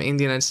Kingdom and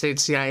the United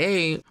States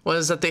CIA,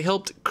 was that they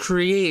helped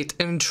create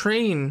and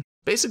train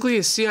basically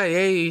a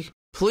CIA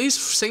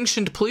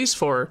sanctioned police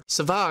force,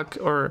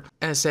 SAVAK or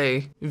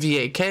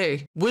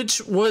SAVAK,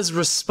 which was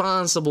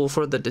responsible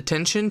for the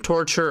detention,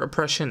 torture,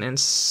 oppression, and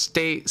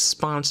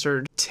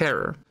state-sponsored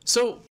terror.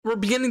 So we're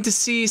beginning to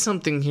see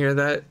something here,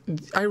 that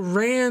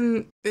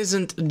Iran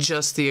isn't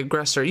just the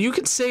aggressor. You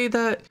could say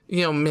that,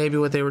 maybe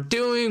what they were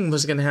doing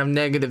was going to have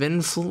negative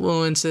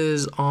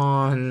influences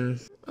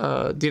on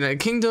the United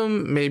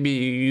Kingdom. Maybe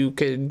you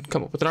could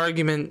come up with an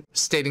argument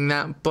stating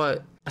that,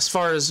 but as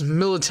far as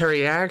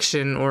military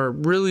action or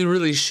really,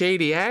 really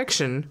shady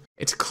action,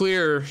 it's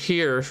clear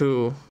here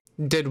who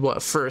did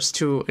what first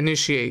to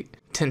initiate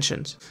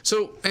tensions.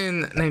 So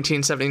in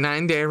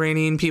 1979, the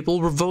Iranian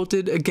people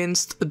revolted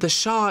against the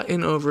Shah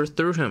and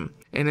overthrew him.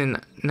 And in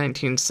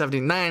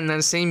 1979,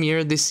 that same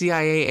year, the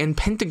CIA and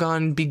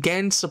Pentagon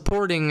began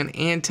supporting an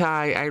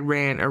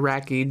anti-Iran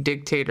Iraqi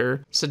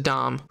dictator,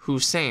 Saddam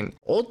Hussein.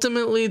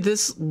 Ultimately,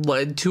 this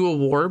led to a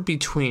war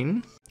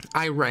between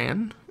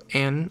Iran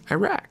and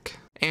Iraq.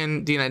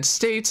 And the United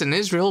States and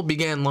Israel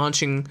began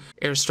launching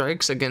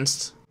airstrikes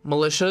against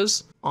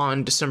militias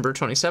on December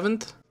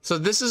 27th. So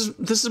this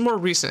is more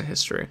recent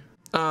history.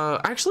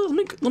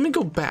 Actually, let me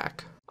go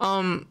back.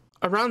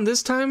 Around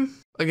this time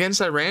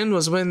against Iran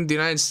was when the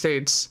United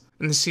States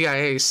and the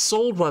CIA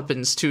sold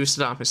weapons to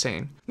Saddam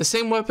Hussein. The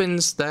same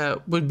weapons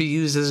that would be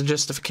used as a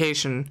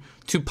justification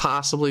to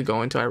possibly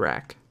go into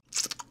Iraq.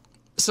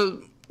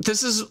 So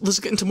let's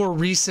get into more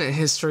recent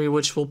history,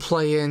 which will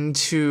play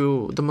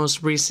into the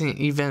most recent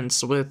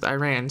events with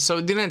Iran. So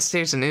the United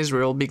States and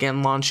Israel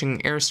began launching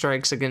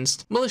airstrikes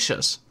against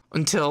militias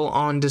until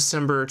on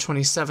December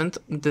 27th,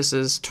 this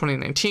is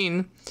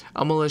 2019,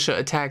 a militia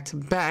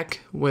attacked back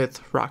with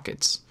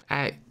rockets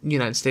at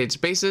United States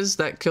bases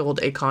that killed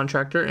a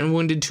contractor and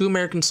wounded 2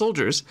 American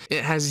soldiers.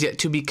 It has yet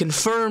to be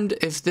confirmed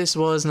if this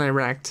was an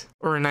Iraq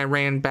or an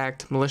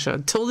Iran-backed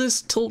militia.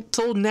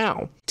 Till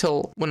now,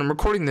 till when I'm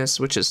recording this,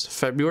 which is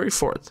February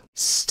 4th,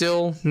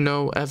 still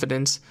no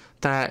evidence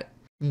that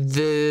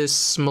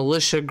this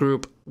militia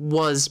group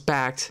was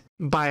backed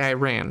by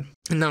Iran.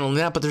 And not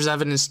only that, but there's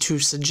evidence to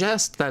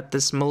suggest that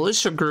this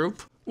militia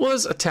group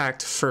was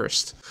attacked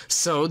first.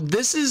 So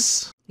this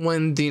is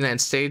when the United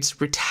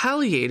States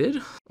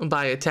retaliated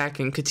by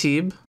attacking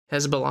Kataib,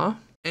 Hezbollah,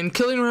 and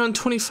killing around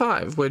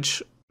 25,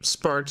 which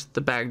sparked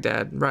the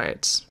Baghdad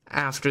riots.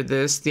 After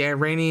this, the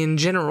Iranian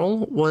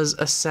general was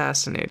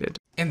assassinated.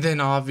 And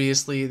then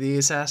obviously the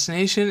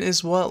assassination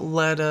is what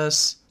led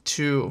us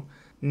to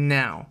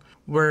now,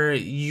 where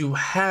you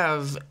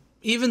have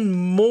even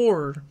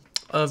more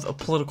of a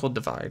political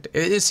divide.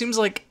 It seems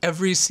like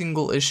every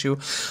single issue,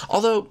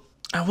 although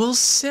I will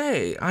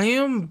say, I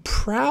am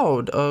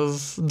proud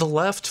of the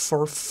left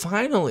for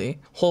finally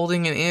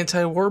holding an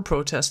anti-war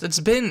protest. It's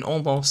been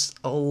almost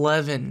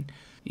 11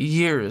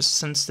 years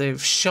since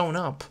they've shown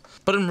up.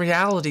 But in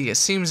reality, it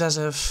seems as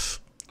if,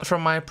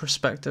 from my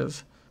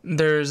perspective,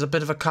 there's a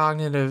bit of a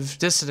cognitive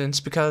dissonance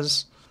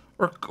because,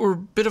 or a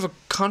bit of a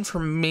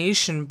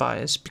confirmation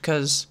bias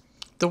because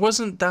there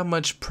wasn't that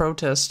much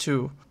protest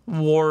to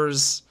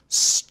wars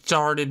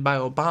started by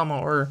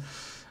Obama or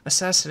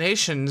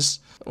assassinations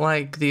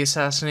like the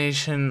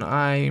assassination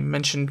I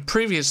mentioned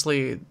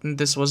previously.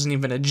 This wasn't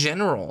even a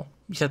general,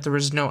 yet there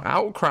was no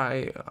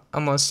outcry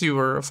unless you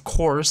were, of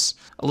course,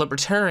 a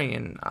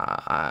libertarian.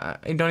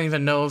 I don't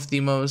even know if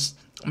the most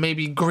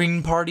maybe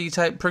Green Party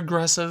type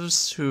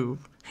progressives who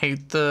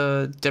hate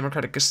the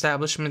Democratic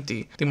establishment,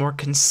 the more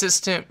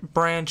consistent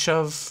branch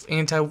of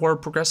anti-war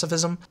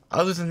progressivism.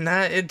 Other than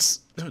that,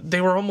 they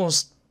were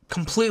almost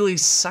completely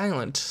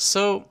silent.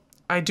 So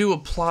I do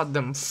applaud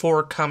them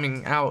for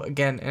coming out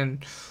again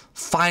and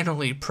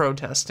finally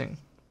protesting.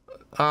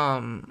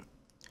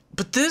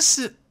 But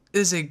this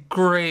is a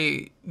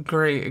great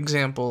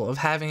example of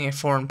having a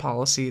foreign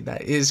policy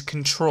that is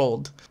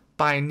controlled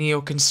by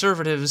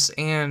neoconservatives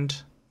and,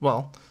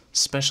 well,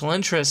 special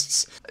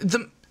interests.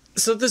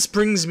 So this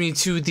brings me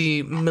to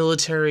the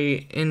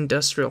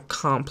military-industrial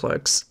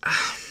complex.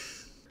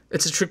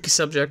 It's a tricky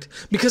subject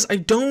because I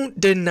don't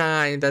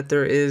deny that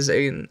there is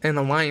an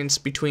alliance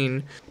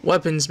between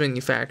weapons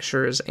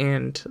manufacturers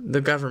and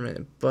the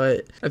government,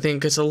 but I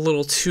think it's a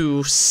little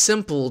too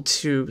simple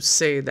to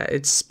say that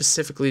it's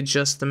specifically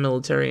just the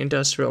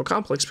military-industrial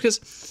complex,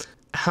 because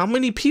how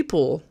many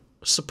people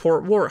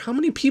support war? How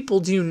many people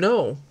do you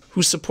know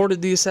who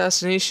supported the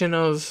assassination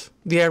of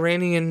the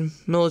Iranian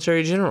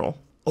military general?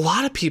 A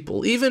lot of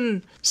people,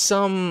 even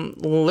some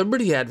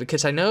liberty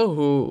advocates I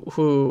know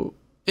who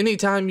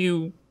anytime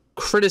you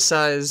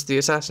criticize the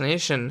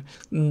assassination,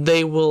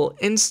 they will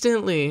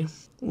instantly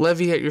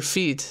levy at your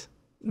feet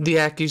the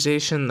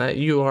accusation that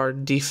you are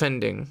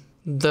defending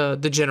the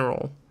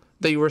general,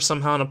 that you were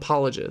somehow an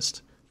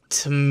apologist.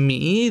 To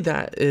me,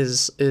 that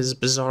is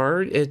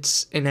bizarre.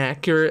 It's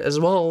inaccurate as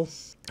well,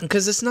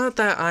 because it's not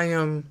that I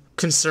am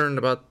concerned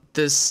about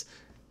this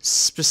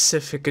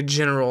specific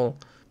general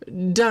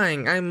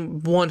dying.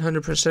 I'm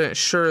 100%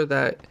 sure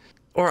that,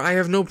 or I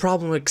have no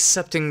problem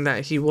accepting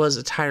that he was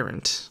a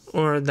tyrant,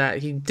 or that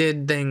he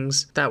did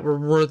things that were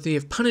worthy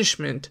of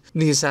punishment.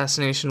 The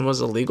assassination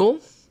was illegal.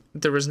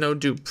 There was no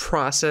due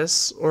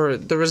process, or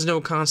there was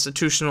no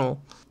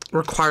constitutional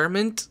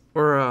requirement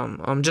or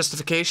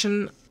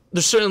justification.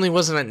 There certainly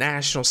wasn't a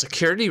national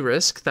security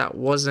risk that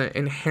wasn't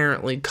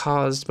inherently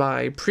caused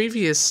by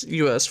previous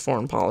U.S.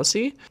 foreign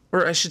policy,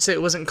 or I should say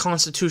it wasn't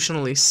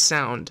constitutionally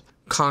sound.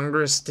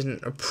 Congress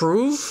didn't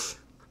approve,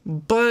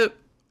 but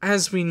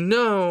as we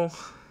know,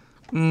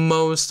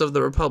 most of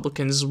the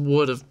Republicans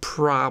would have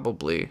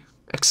probably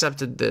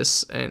accepted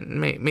this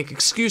and make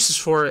excuses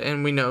for it,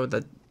 and we know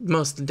that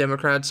most of the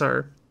Democrats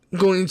are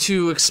going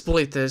to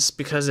exploit this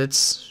because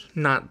it's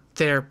not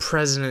their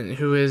president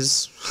who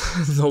is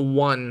the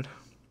one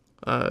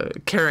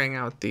carrying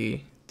out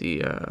the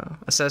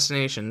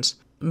assassinations.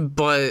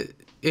 But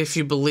if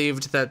you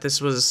believed that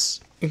this was,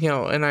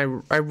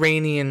 an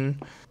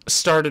Iranian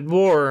started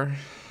war,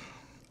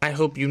 I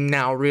hope you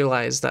now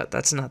realize that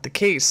that's not the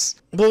case.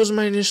 What was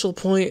my initial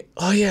point?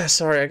 Oh yeah,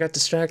 sorry, I got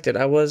distracted.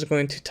 I was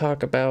going to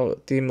talk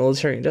about the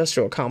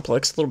military-industrial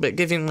complex a little bit,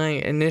 giving my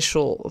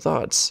initial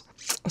thoughts.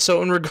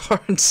 So in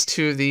regards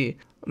to the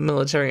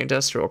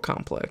military-industrial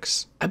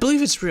complex, I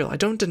believe it's real. I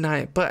don't deny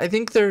it, but I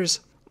think there's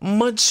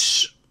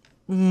much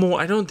more.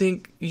 I don't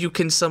think you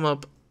can sum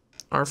up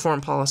our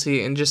foreign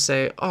policy and just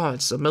say, oh,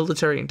 it's a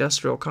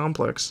military-industrial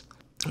complex.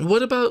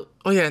 What about,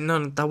 oh yeah,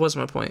 no, that was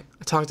my point.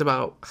 I talked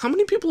about how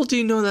many people do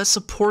you know that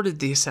supported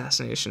the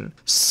assassination?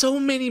 So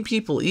many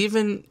people,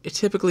 even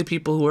typically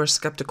people who are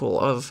skeptical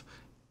of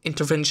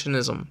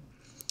interventionism.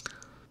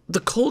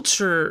 The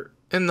culture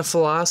and the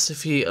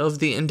philosophy of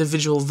the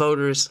individual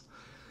voters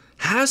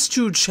has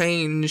to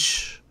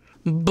change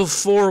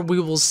before we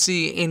will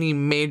see any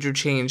major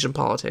change in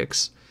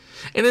politics.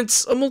 And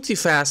it's a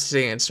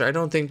multifaceted answer. I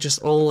don't think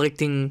just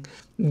electing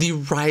the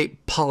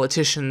right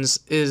politicians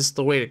is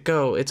the way to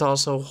go. It's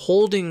also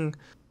holding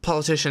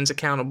politicians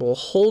accountable,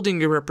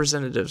 holding your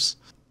representatives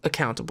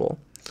accountable.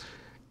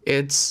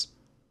 It's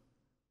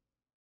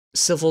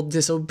civil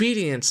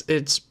disobedience,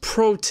 it's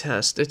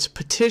protest, it's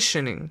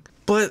petitioning.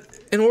 But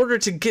in order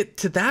to get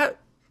to that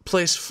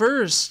place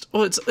first,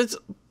 well, it's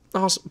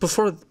also,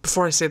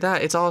 before I say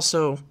that, it's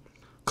also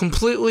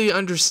completely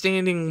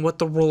understanding what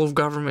the role of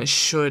government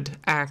should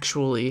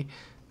actually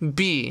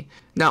be,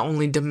 not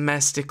only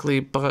domestically,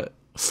 but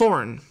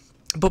foreign.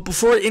 But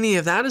before any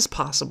of that is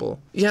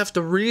possible, you have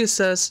to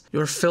reassess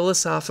your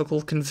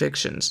philosophical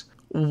convictions.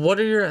 What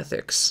are your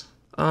ethics?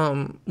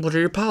 What are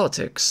your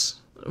politics?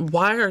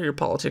 Why are your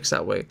politics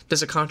that way?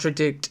 Does it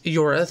contradict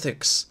your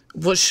ethics?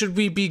 What should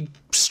we be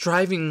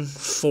striving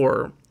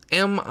for?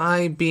 Am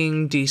I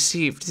being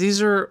deceived?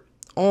 These are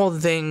all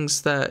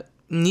things that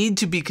need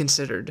to be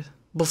considered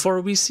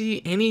before we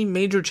see any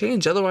major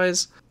change.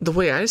 Otherwise, the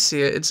way I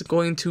see it, it's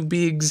going to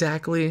be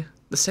exactly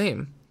the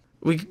same.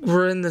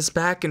 We're in this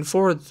back and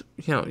forth,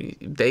 you know,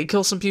 they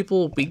kill some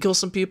people, we kill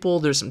some people,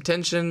 there's some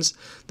tensions,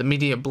 the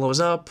media blows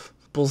up,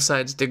 both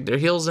sides dig their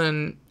heels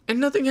in, and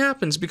nothing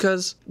happens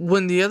because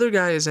when the other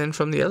guy is in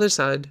from the other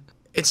side,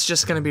 it's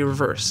just going to be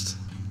reversed.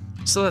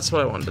 So that's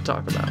what I wanted to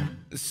talk about.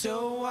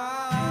 So